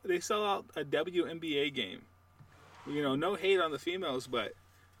out. They sell out a WNBA game. No hate on the females, but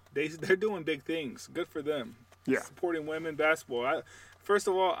they're doing big things. Good for them. Yeah. Supporting women basketball. First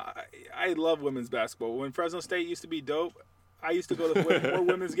of all, I love women's basketball. When Fresno State used to be dope, I used to go to more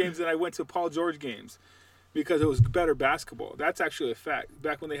women's games than I went to Paul George games because it was better basketball. That's actually a fact.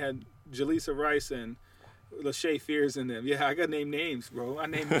 Back when they had Jaleesa Rice and Lachey Fears in them. Yeah, I got to name names, bro. I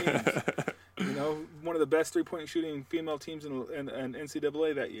named names. One of the best three-point shooting female teams in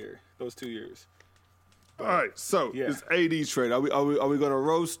NCAA that year, those 2 years. All right, so Yeah. this AD trade. Are we going to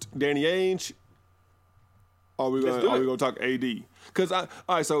roast Danny Ainge? Or are we Let's do it. going to talk AD? Because all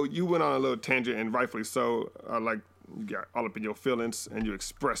right, so you went on a little tangent, and rightfully so. Like you got all up in your feelings, and you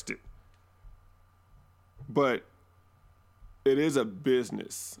expressed it. But it is a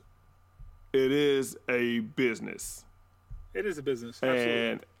business. It is a business. It is a business,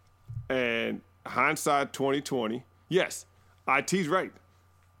 absolutely. And hindsight 2020, yes, IT's right.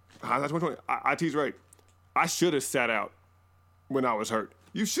 Hindsight 2020, IT's right. I should have sat out when I was hurt.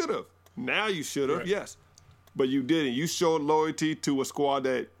 You should have. Now you should have, Right. yes. But you didn't. You showed loyalty to a squad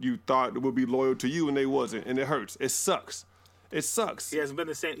that you thought would be loyal to you, and they wasn't. And it hurts. It sucks. It sucks. He hasn't been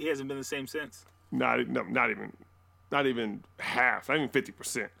the same. He hasn't been the same since. Not even half. Not even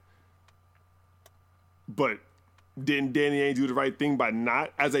 50%. But didn't Danny Ainge do the right thing by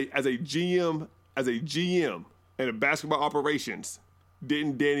not as a GM and a basketball operations?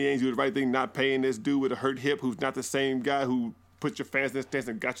 Didn't Danny Ainge do the right thing not paying this dude with a hurt hip who's not the same guy who put your fans in the stands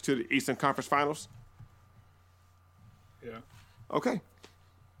and got you to the Eastern Conference Finals? Yeah. Okay.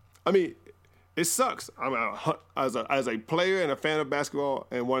 I mean, it sucks. As a player and a fan of basketball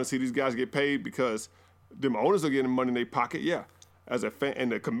and want to see these guys get paid because them owners are getting money in their pocket. Yeah. As a fan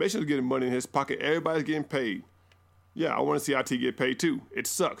and the commissioner's getting money in his pocket, everybody's getting paid. Yeah, I want to see IT get paid too. It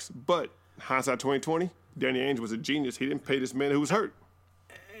sucks. But hindsight 2020, Danny Ainge was a genius. He didn't pay this man who was hurt.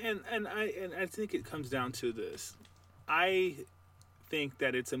 And I think it comes down to this. I think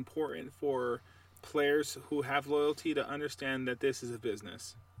that it's important for players who have loyalty to understand that this is a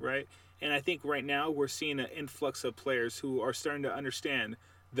business, right? And I think right now we're seeing an influx of players who are starting to understand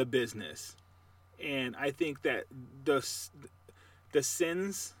the business. And I think that the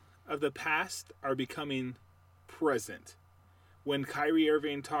sins of the past are becoming present. When Kyrie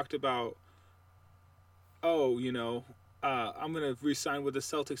Irving talked about, I'm going to re-sign with the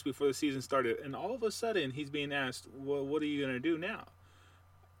Celtics before the season started, and all of a sudden he's being asked, well, what are you going to do now?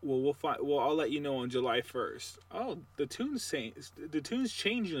 Well, I'll let you know on July 1st. Oh, the tune's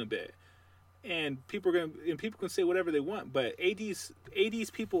changing a bit, and people can say whatever they want, but AD's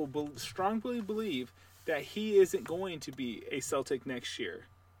people strongly believe that he isn't going to be a Celtic next year.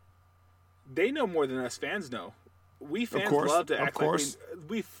 They know more than us fans know. We fans love to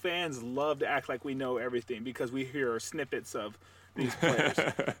act like we know everything because we hear snippets of these players.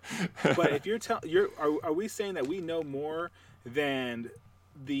 But if are we saying that we know more than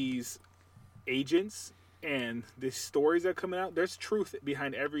these agents and the stories that are coming out? There's truth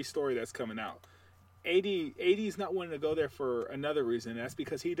behind every story that's coming out. AD's not wanting to go there for another reason. That's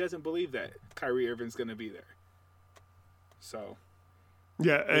because he doesn't believe that Kyrie Irving's going to be there. So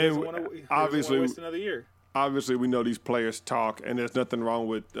yeah, and obviously waste another year. Obviously, we know these players talk, and there's nothing wrong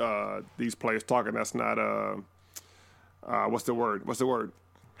with these players talking. That's not what's the word?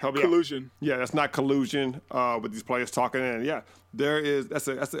 Help me out. Collusion. Yeah, that's not collusion with these players talking. And yeah, there is. That's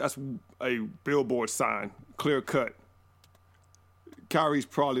a billboard sign, clear cut. Kyrie's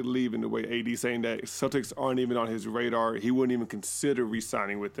probably leaving the way AD saying that Celtics aren't even on his radar. He wouldn't even consider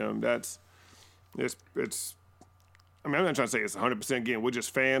re-signing with them. It's. I mean, I'm not trying to say it's 100% again. We're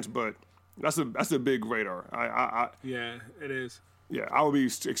just fans, but that's a big radar. Yeah, it is. Yeah, I would be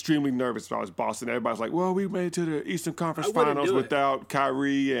extremely nervous if I was Boston. Everybody's like, well, we made it to the Eastern Conference Finals without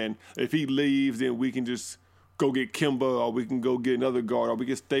Kyrie, and if he leaves, then we can just go get Kimba, or we can go get another guard, or we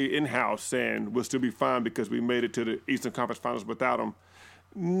can stay in-house, and we'll still be fine because we made it to the Eastern Conference Finals without him.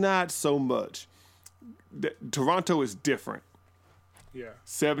 Not so much. Toronto is different. Yeah.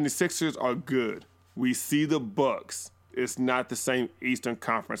 76ers are good. We see the Bucks. It's not the same Eastern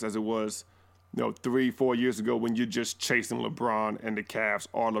Conference as it was 3-4 years ago when you're just chasing LeBron and the Cavs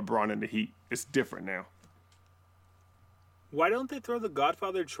or LeBron and the Heat. It's different now. Why don't they throw the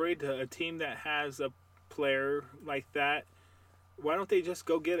Godfather trade to a team that has a player like that? Why don't they just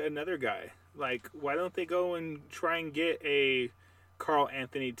go get another guy? Like, why don't they go and try and get a Karl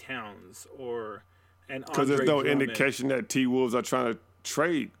Anthony Towns or an Andre Because there's no Drummond? indication that T-Wolves are trying to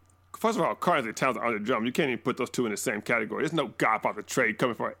trade. First of all, Karl Anthony Towns and Andre Drummond, you can't even put those two in the same category. There's no Godfather trade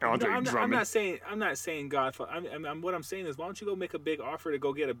coming from Andre Drummond. I'm not saying Godfather. What I'm saying is, why don't you go make a big offer to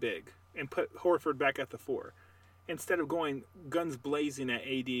go get a big and put Horford back at the 4 instead of going guns blazing at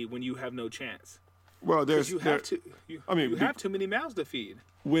AD when you have no chance? Well, Because you have to. You have too many mouths to feed.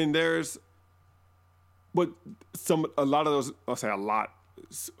 when there's, but a lot of those, I'll say a lot,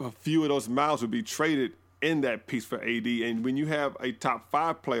 a few of those mouths would be traded in that piece for AD. And when you have a top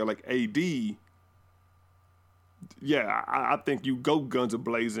 5 player like AD, yeah, I think you go guns a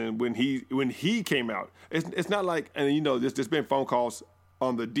blazing when he came out. It's not like, and you know, there's been phone calls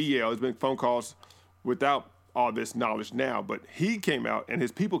on the DL. There's been phone calls without all this knowledge now, but he came out and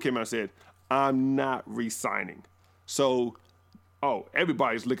his people came out and said, "I'm not re-signing." So,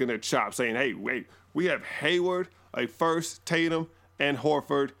 everybody's licking their chops, saying, "Hey, wait, we have Hayward, a first, Tatum, and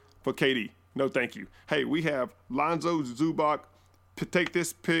Horford for KD. No, thank you. Hey, we have Lonzo, Zubac. Take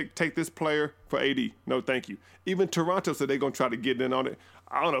this pick, take this player for AD. No, thank you." Even Toronto said they're going to try to get in on it.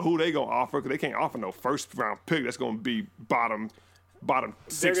 I don't know who they going to offer because they can't offer no first-round pick that's going to be bottom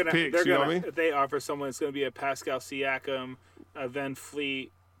 6 picks. You know what I mean? If they offer someone, it's going to be a Pascal Siakam, a Van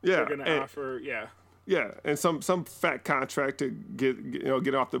Fleet. Yeah. They're going to offer, Yeah, and some fat contract to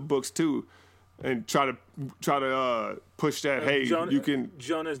get off the books too, and try to push that. Hey, you can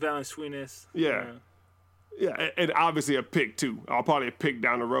Jonas Valanciunas. Yeah. Yeah, and obviously a pick too. I'll probably a pick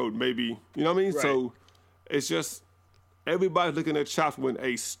down the road, maybe. You know what I mean? Right. So it's just everybody's looking at chops when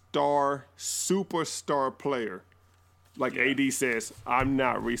a superstar player like AD says, "I'm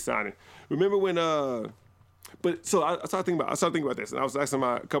not re-signing." Remember when but so I started thinking about this, and I was asking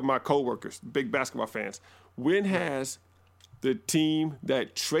a couple of my coworkers, big basketball fans, when has the team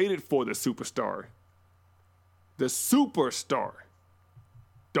that traded for the superstar,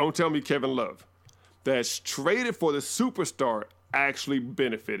 don't tell me Kevin Love, that's traded for the superstar actually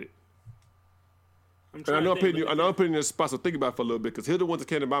benefited? And I know I'm putting you in a spot, so think about it for a little bit, because here's the ones that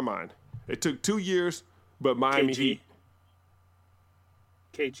came to my mind. It took 2 years, but Miami Heat.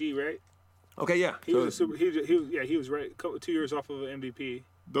 KG, right? Okay, yeah. He was right. 2 years off of an MVP.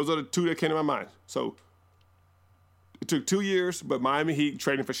 Those are the two that came to my mind. So it took 2 years, but Miami Heat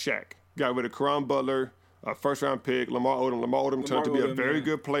trading for Shaq. Got rid of Caron Butler, a first-round pick, Lamar Odom. Lamar Odom turned out to be a very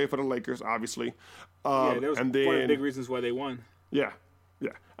good player for the Lakers, obviously. That was one of the big reasons why they won. Yeah,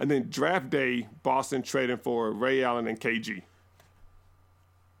 yeah. And then draft day, Boston trading for Ray Allen and KG.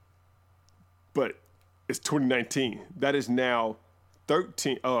 But it's 2019. That is now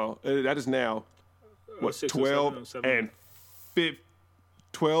 13. That is now what 12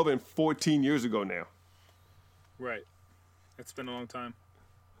 and 14 years ago now. Right. It's been a long time.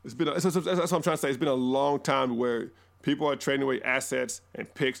 That's what I'm trying to say. It's been a long time where people are trading away assets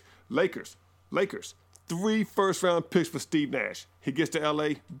and picks. Lakers. 3 first-round picks for Steve Nash. He gets to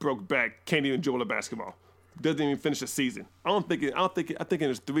LA, broke back, can't even dribble a basketball. Doesn't even finish a season. I think in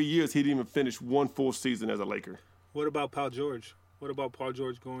his 3 years he didn't even finish one full season as a Laker. What about Paul George? What about Paul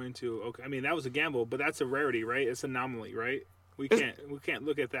George going to? Okay, I mean that was a gamble, but that's a rarity, right? It's an anomaly, right? We can't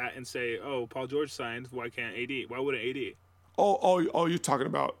look at that and say, oh, Paul George signed. Why can't AD? Why wouldn't AD? Oh, you're talking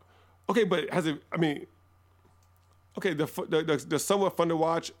about. Okay, but has it? I mean, okay, they're somewhat fun to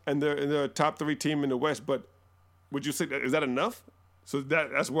watch, and they're a top 3 team in the West. But would you say is that enough? So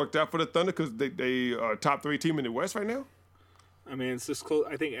that's worked out for the Thunder because they are a top 3 team in the West right now. I mean, it's just close.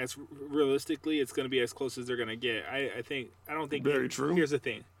 I think as realistically, it's going to be as close as they're going to get. I don't think. Very true. Here's the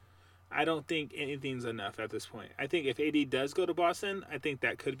thing. I don't think anything's enough at this point. I think if AD does go to Boston, I think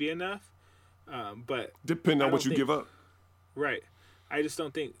that could be enough. But depending on what you give up. Right. I just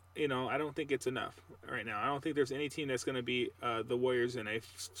don't think, I don't think it's enough right now. I don't think there's any team that's going to beat the Warriors in a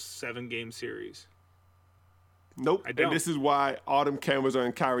 7-game series. Nope. And this is why all them cameras are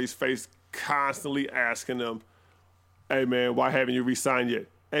in Kyrie's face constantly asking them, "Hey, man, why haven't you re-signed yet?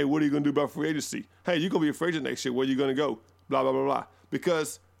 Hey, what are you going to do about free agency? Hey, you're going to be a free agent next year. Where are you going to go? Blah, blah, blah, blah."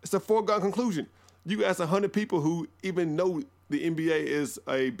 Because it's a foregone conclusion. You ask 100 people who even know the NBA is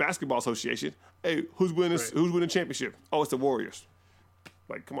a basketball association. Hey, who's winning the championship? Oh, it's the Warriors.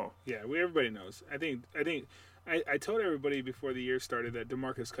 Like, come on. Yeah, everybody knows. I told everybody before the year started that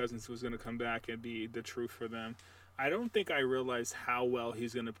DeMarcus Cousins was going to come back and be the truth for them. I don't think I realized how well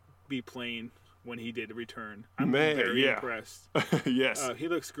he's going to be playing when he did return. I'm very impressed. Yes. He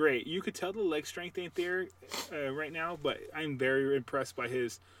looks great. You could tell the leg strength ain't there right now, but I'm very impressed by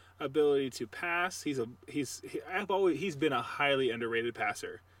his ability to pass. He's been a highly underrated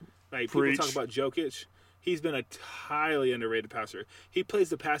passer. Like people talk about Jokic. He's been a highly underrated passer. He plays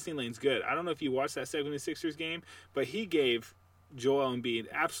the passing lanes good. I don't know if you watched that 76ers game, but he gave Joel Embiid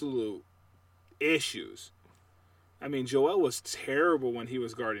absolute issues. I mean, Joel was terrible when he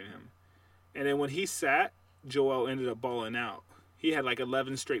was guarding him. And then when he sat, Joel ended up balling out. He had like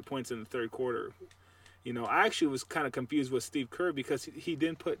 11 straight points in the third quarter. I actually was kind of confused with Steve Kerr because he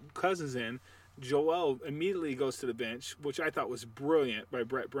didn't put Cousins in. Joel immediately goes to the bench, which I thought was brilliant by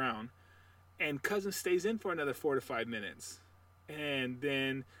Brett Brown. and Cousins stays in for another 4 to 5 minutes. And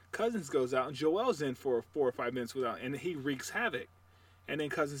then Cousins goes out, and Joel's in for 4 or 5 minutes and he wreaks havoc. And then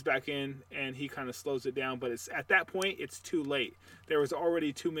Cousins back in, and he kind of slows it down. But it's at that point, it's too late. There was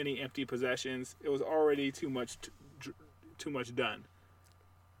already too many empty possessions. It was already too much done.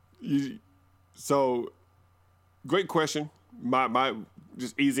 So, great question. My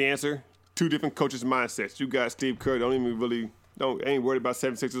just easy answer. Two different coaches' mindsets. You got Steve Kerr. Ain't worried about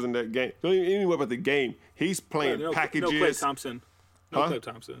 76ers in that game. Don't even worry about the game. He's playing packages. No Klay Thompson. Klay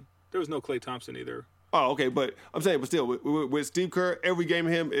Thompson. There was no Klay Thompson either. Oh, okay, but I'm saying, but still, with Steve Kerr, every game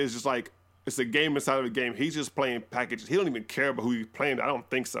of him is just like it's a game inside of a game. He's just playing packages. He don't even care about who he's playing. I don't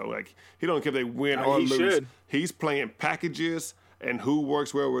think so. Like he don't care if they win or lose. Should. He's playing packages and who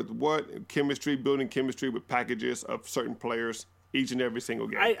works well with what chemistry, building chemistry with packages of certain players each and every single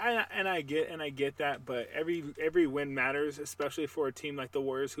game. I get that, but every win matters, especially for a team like the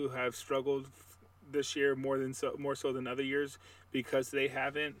Warriors who have struggled this year more so than other years because they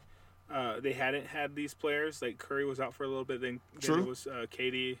hadn't had these players. Like Curry was out for a little bit, then it was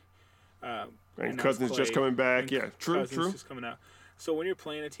KD. And Cousins just coming back. Yeah, true. Just coming out. So when you're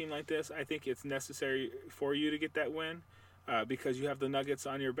playing a team like this, I think it's necessary for you to get that win because you have the Nuggets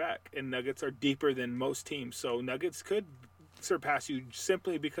on your back, and Nuggets are deeper than most teams. So Nuggets could surpass you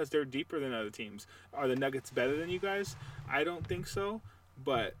simply because they're deeper than other teams. Are the Nuggets better than you guys? I don't think so,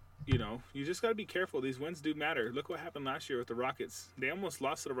 but you just got to be careful. These wins do matter. Look what happened last year with the Rockets. They almost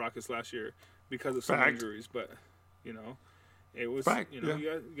lost to the Rockets last year because of some injuries, but it was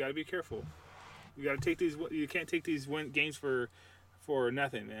you got to be careful. You got to take these. You can't take these games for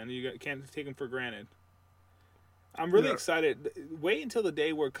nothing, man. Can't take them for granted. I'm really excited. Wait until the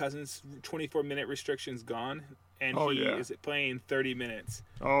day where Cousins' 24-minute restriction's gone and he is playing 30 minutes.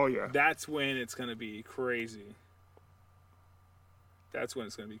 Oh yeah. That's when it's gonna be crazy.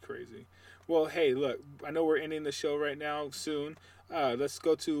 Well, hey, look, I know we're ending the show right now soon. Let's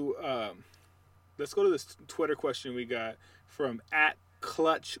go to this Twitter question we got from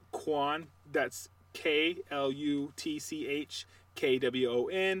 @ClutchKwon. That's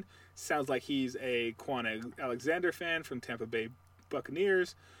KLUTCHKWON. Sounds like he's a Quan Alexander fan from Tampa Bay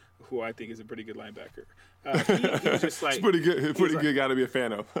Buccaneers, who I think is a pretty good linebacker. He was just like, it's pretty good guy to be a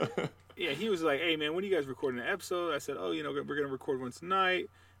fan of. Yeah, he was like, hey, man, when are you guys recording an episode? I said, we're going to record one tonight.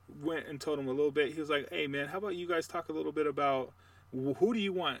 Went and told him a little bit. He was like, hey, man, how about you guys talk a little bit about who do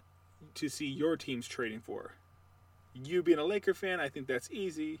you want to see your teams trading for? You being a Laker fan, I think that's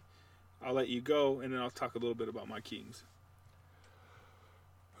easy. I'll let you go, and then I'll talk a little bit about my Kings.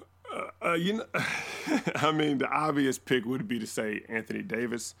 I mean, the obvious pick would be to say Anthony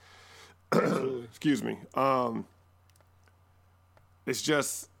Davis. Excuse me. It's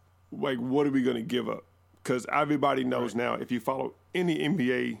just like, what are we going to give up? Because everybody knows now, if you follow any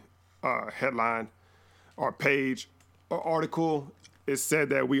NBA headline or page or article, it said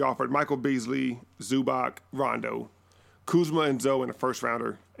that we offered Michael Beasley, Zubac, Rondo, Kuzma, and Zoe in the first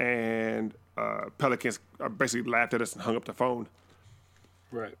rounder, and Pelicans basically laughed at us and hung up the phone.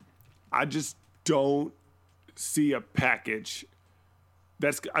 Right. I just don't see a package.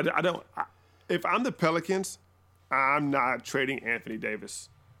 If I'm the Pelicans, I'm not trading Anthony Davis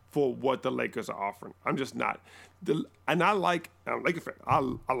for what the Lakers are offering. I'm just not. I'm a Laker fan. I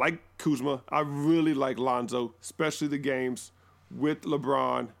like Kuzma. I really like Lonzo, especially the games with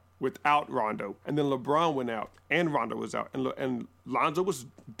LeBron, without Rondo. And then LeBron went out and Rondo was out. And Lonzo was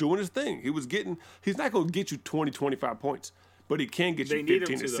doing his thing. He's not going to get you 20, 25 points, but he can get you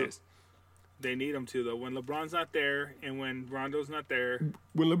 15 assists. They need him to, though. When LeBron's not there and when Rondo's not there.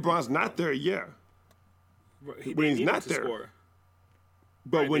 When LeBron's not there, yeah. When he's not there. Score.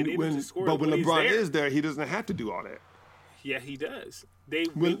 But when LeBron is there, he doesn't have to do all that. Yeah, he does. They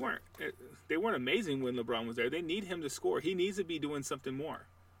weren't amazing when LeBron was there. They need him to score. He needs to be doing something more.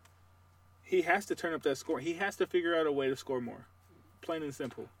 He has to turn up that score. He has to figure out a way to score more. Plain and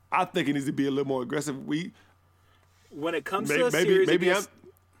simple. I think he needs to be a little more aggressive. When it comes to a series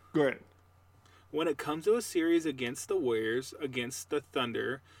go ahead. When it comes to a series against the Warriors, against the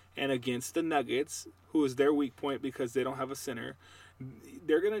Thunder, and against the Nuggets, who is their weak point because they don't have a center,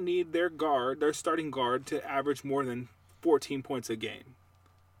 they're going to need their starting guard, to average more than 14 points a game.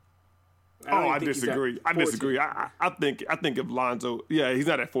 I disagree. I think if Lonzo, he's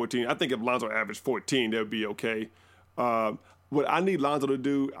not at 14. I think if Lonzo averaged 14, that would be okay. What I need Lonzo to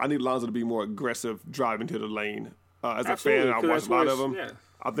do, I need Lonzo to be more aggressive driving to the lane. As Absolutely, a fan, I watch a lot of him. Yeah.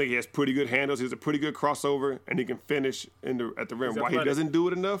 I think he has pretty good handles. He has a pretty good crossover, and he can finish at the rim. Why he doesn't do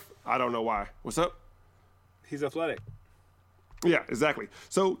it enough, I don't know why. What's up? He's athletic. Yeah, exactly.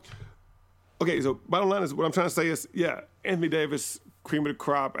 So, okay, so bottom line is what I'm trying to say is, Anthony Davis cream of the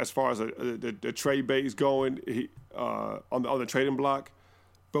crop as far as the trade base going on the trading block.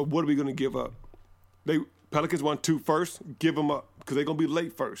 But what are we going to give up? Pelicans want 2 first. Give them up because they're going to be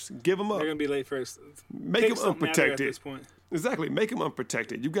late first. Give them up. They're going to be late first. Make them Picks don't matter unprotected. at this point. Exactly. Make them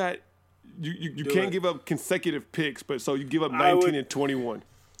unprotected. You can't it. give up consecutive picks, but so you give up 19 and 21.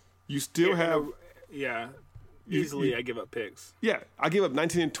 You still have. Easily I give up picks. Yeah, I give up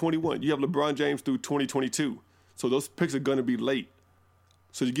 19 and 21. You have LeBron James through 2022. So those picks are going to be late.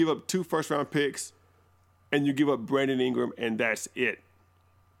 So you give up 2 first-round picks, and you give up Brandon Ingram, and that's it.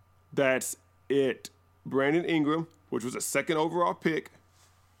 That's it. Brandon Ingram, which was a 2nd overall pick,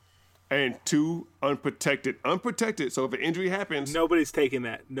 and 2 unprotected. Unprotected, so if an injury happens... Nobody's taking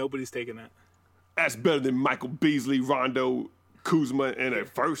that. That's better than Michael Beasley, Rondo, Kuzma, and a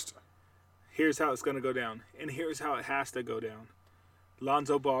first. Here's how it's going to go down, and here's how it has to go down.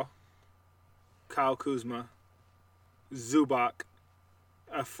 Lonzo Ball, Kyle Kuzma, Zubac,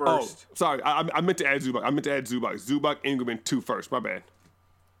 a first. Oh, sorry. I meant to add Zubac. Zubac, Ingram, and 2 first. My bad.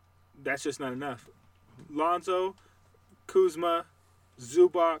 That's just not enough. Lonzo, Kuzma,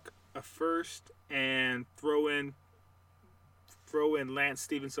 Zubac, a first, and throw in Lance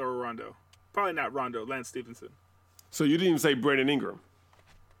Stevenson or Rondo. Probably not Rondo, Lance Stevenson. So you didn't even say Brandon Ingram?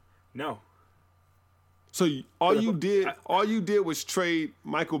 No. So all you did was trade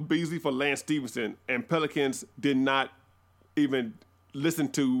Michael Beasley for Lance Stevenson, and Pelicans did not even listen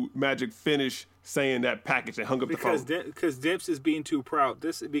to Magic finish saying that package and hung up the phone. Because Dimps is being too proud.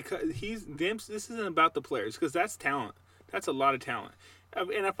 This isn't about the players, because that's talent. That's a lot of talent.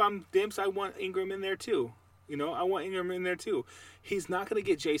 And if I'm Dimps, I want Ingram in there too. I want Ingram in there too. He's not going to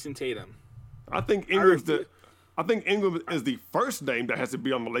get Jason Tatum. I think Ingram is the first name that has to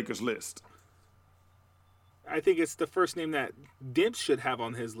be on the Lakers list. I think it's the first name that Dimps should have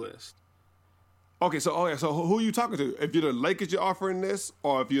on his list. Okay, so who are you talking to? If you're the Lakers, you're offering this,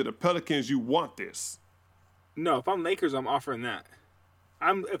 or if you're the Pelicans, you want this? No, if I'm Lakers, I'm offering that.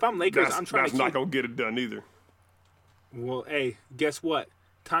 If I'm Lakers, I'm trying to keep... That's not going to get it done either. Well, hey, guess what?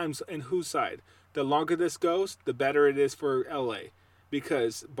 Time's in whose side? The longer this goes, the better it is for LA.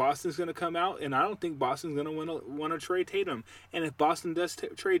 Because Boston's going to come out, and I don't think Boston's going to want to trade Tatum. And if Boston does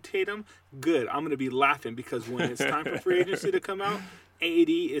trade Tatum, good. I'm going to be laughing because when it's time for free agency to come out, AD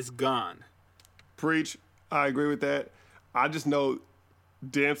is gone. Preach. I agree with that. I just know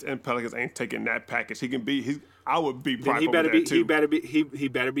Dimps and Pelicans ain't taking that package. I would be prideful with that too. He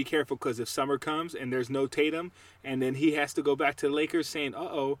better be careful because if summer comes and there's no Tatum, and then he has to go back to the Lakers saying,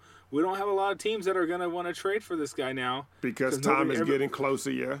 we don't have a lot of teams that are going to want to trade for this guy now. Because time is getting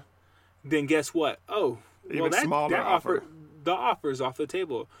closer, yeah. Then guess what? Smaller offer. The offer is off the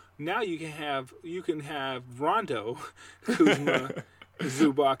table. Now you can have Rondo, Kuzma,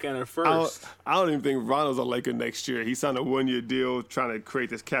 Zubac, and a first. I don't even think Rondo's a Laker next year. He signed a 1-year deal trying to create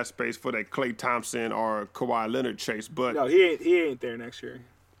this cap space for that Klay Thompson or Kawhi Leonard chase. But no, he ain't there next year.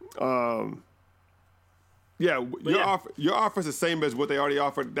 Your offer is the same as what they already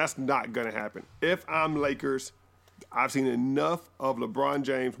offered. That's not going to happen. If I'm Lakers, I've seen enough of LeBron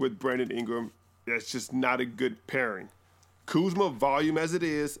James with Brandon Ingram. That's just not a good pairing. Kuzma, volume as it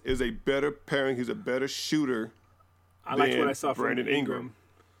is a better pairing. He's a better shooter. I like what I saw from Brandon Ingram.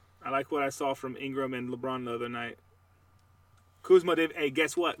 I like what I saw from Ingram and LeBron the other night. Kuzma did. Hey,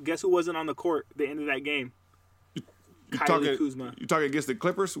 guess what? Guess who wasn't on the court at the end of that game? Kuzma. You talking against the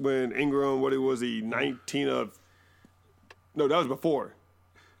Clippers when Ingram? What was he? 19 of? No, that was before.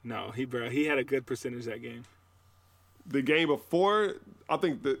 No, he had a good percentage that game. The game before, I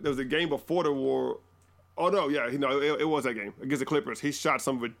think there was a game before the war. Oh no, yeah, it was that game against the Clippers. He shot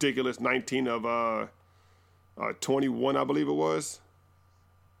some ridiculous 19 of 21, I believe it was.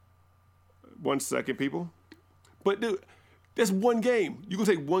 1 second, people. But dude, that's one game. You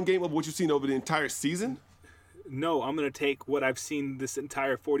gonna take one game of what you've seen over the entire season? No, I'm gonna take what I've seen this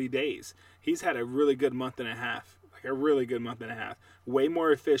entire 40 days. He's had a really good month and a half. Way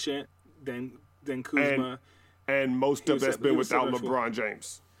more efficient than Kuzma. And most of that's been without LeBron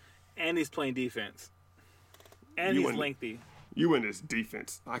James. And he's playing defense. And he's lengthy. You in this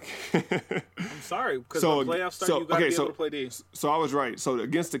defense. I can't. I'm sorry, because when playoffs start, you got to be able to play D. So I was right. So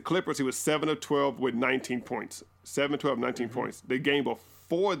against the Clippers, he was 7 of 12 with 19 points. 7, 12, 19 points. The game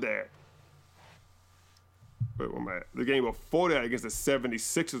before that, the game before that against the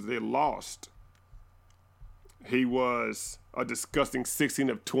 76ers, they lost. He was a disgusting 16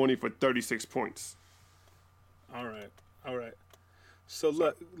 of 20 for 36 points. All right. So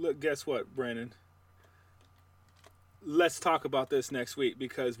look, guess what, Brandon? Let's talk about this next week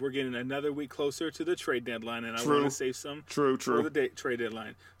because we're getting another week closer to the trade deadline, and I want to save some for the trade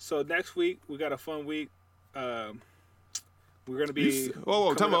deadline. So next week we got a fun week. We're going to be.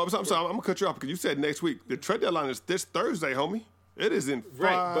 Whoa, time out. I'm sorry. I'm gonna cut you off because you said next week. The trade deadline is this Thursday, homie. It is in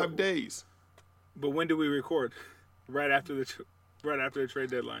 5 days. But when do we record? Right after the trade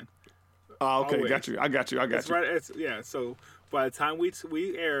deadline. Oh, okay, Always. got you. I got you. Right. So by the time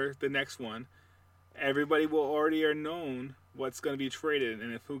we air the next one, everybody will already have known what's going to be traded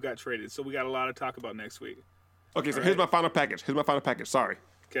and who got traded. So we got a lot to talk about next week. Okay, so here's my final package. Sorry.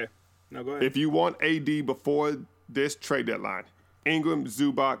 Okay. Now go ahead. If you want AD before this trade deadline, Ingram,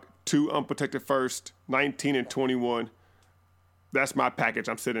 Zubac, 2 unprotected first, 19 and 21. That's my package.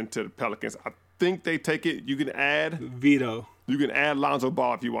 I'm sending to the Pelicans. I think they take it. You can add Veto. You can add Lonzo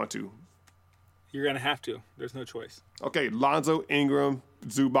Ball if you want to. You're going to have to. There's no choice. Okay, Lonzo, Ingram,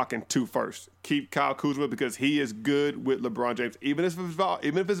 Zubac, and 2 first. Keep Kyle Kuzma because he is good with LeBron James. Even if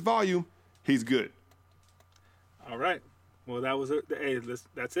it's volume, he's good. All right. Well, that was it. Hey,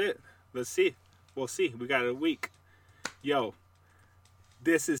 that's it. Let's see. We'll see. We got a week. Yo,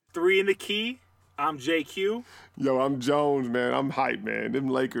 this is 3 in the Key. I'm JQ. Yo, I'm Jones, man. I'm hyped, man. Them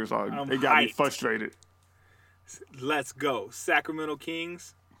Lakers they got me frustrated. Let's go. Sacramento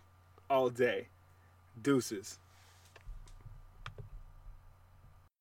Kings all day. Deuces.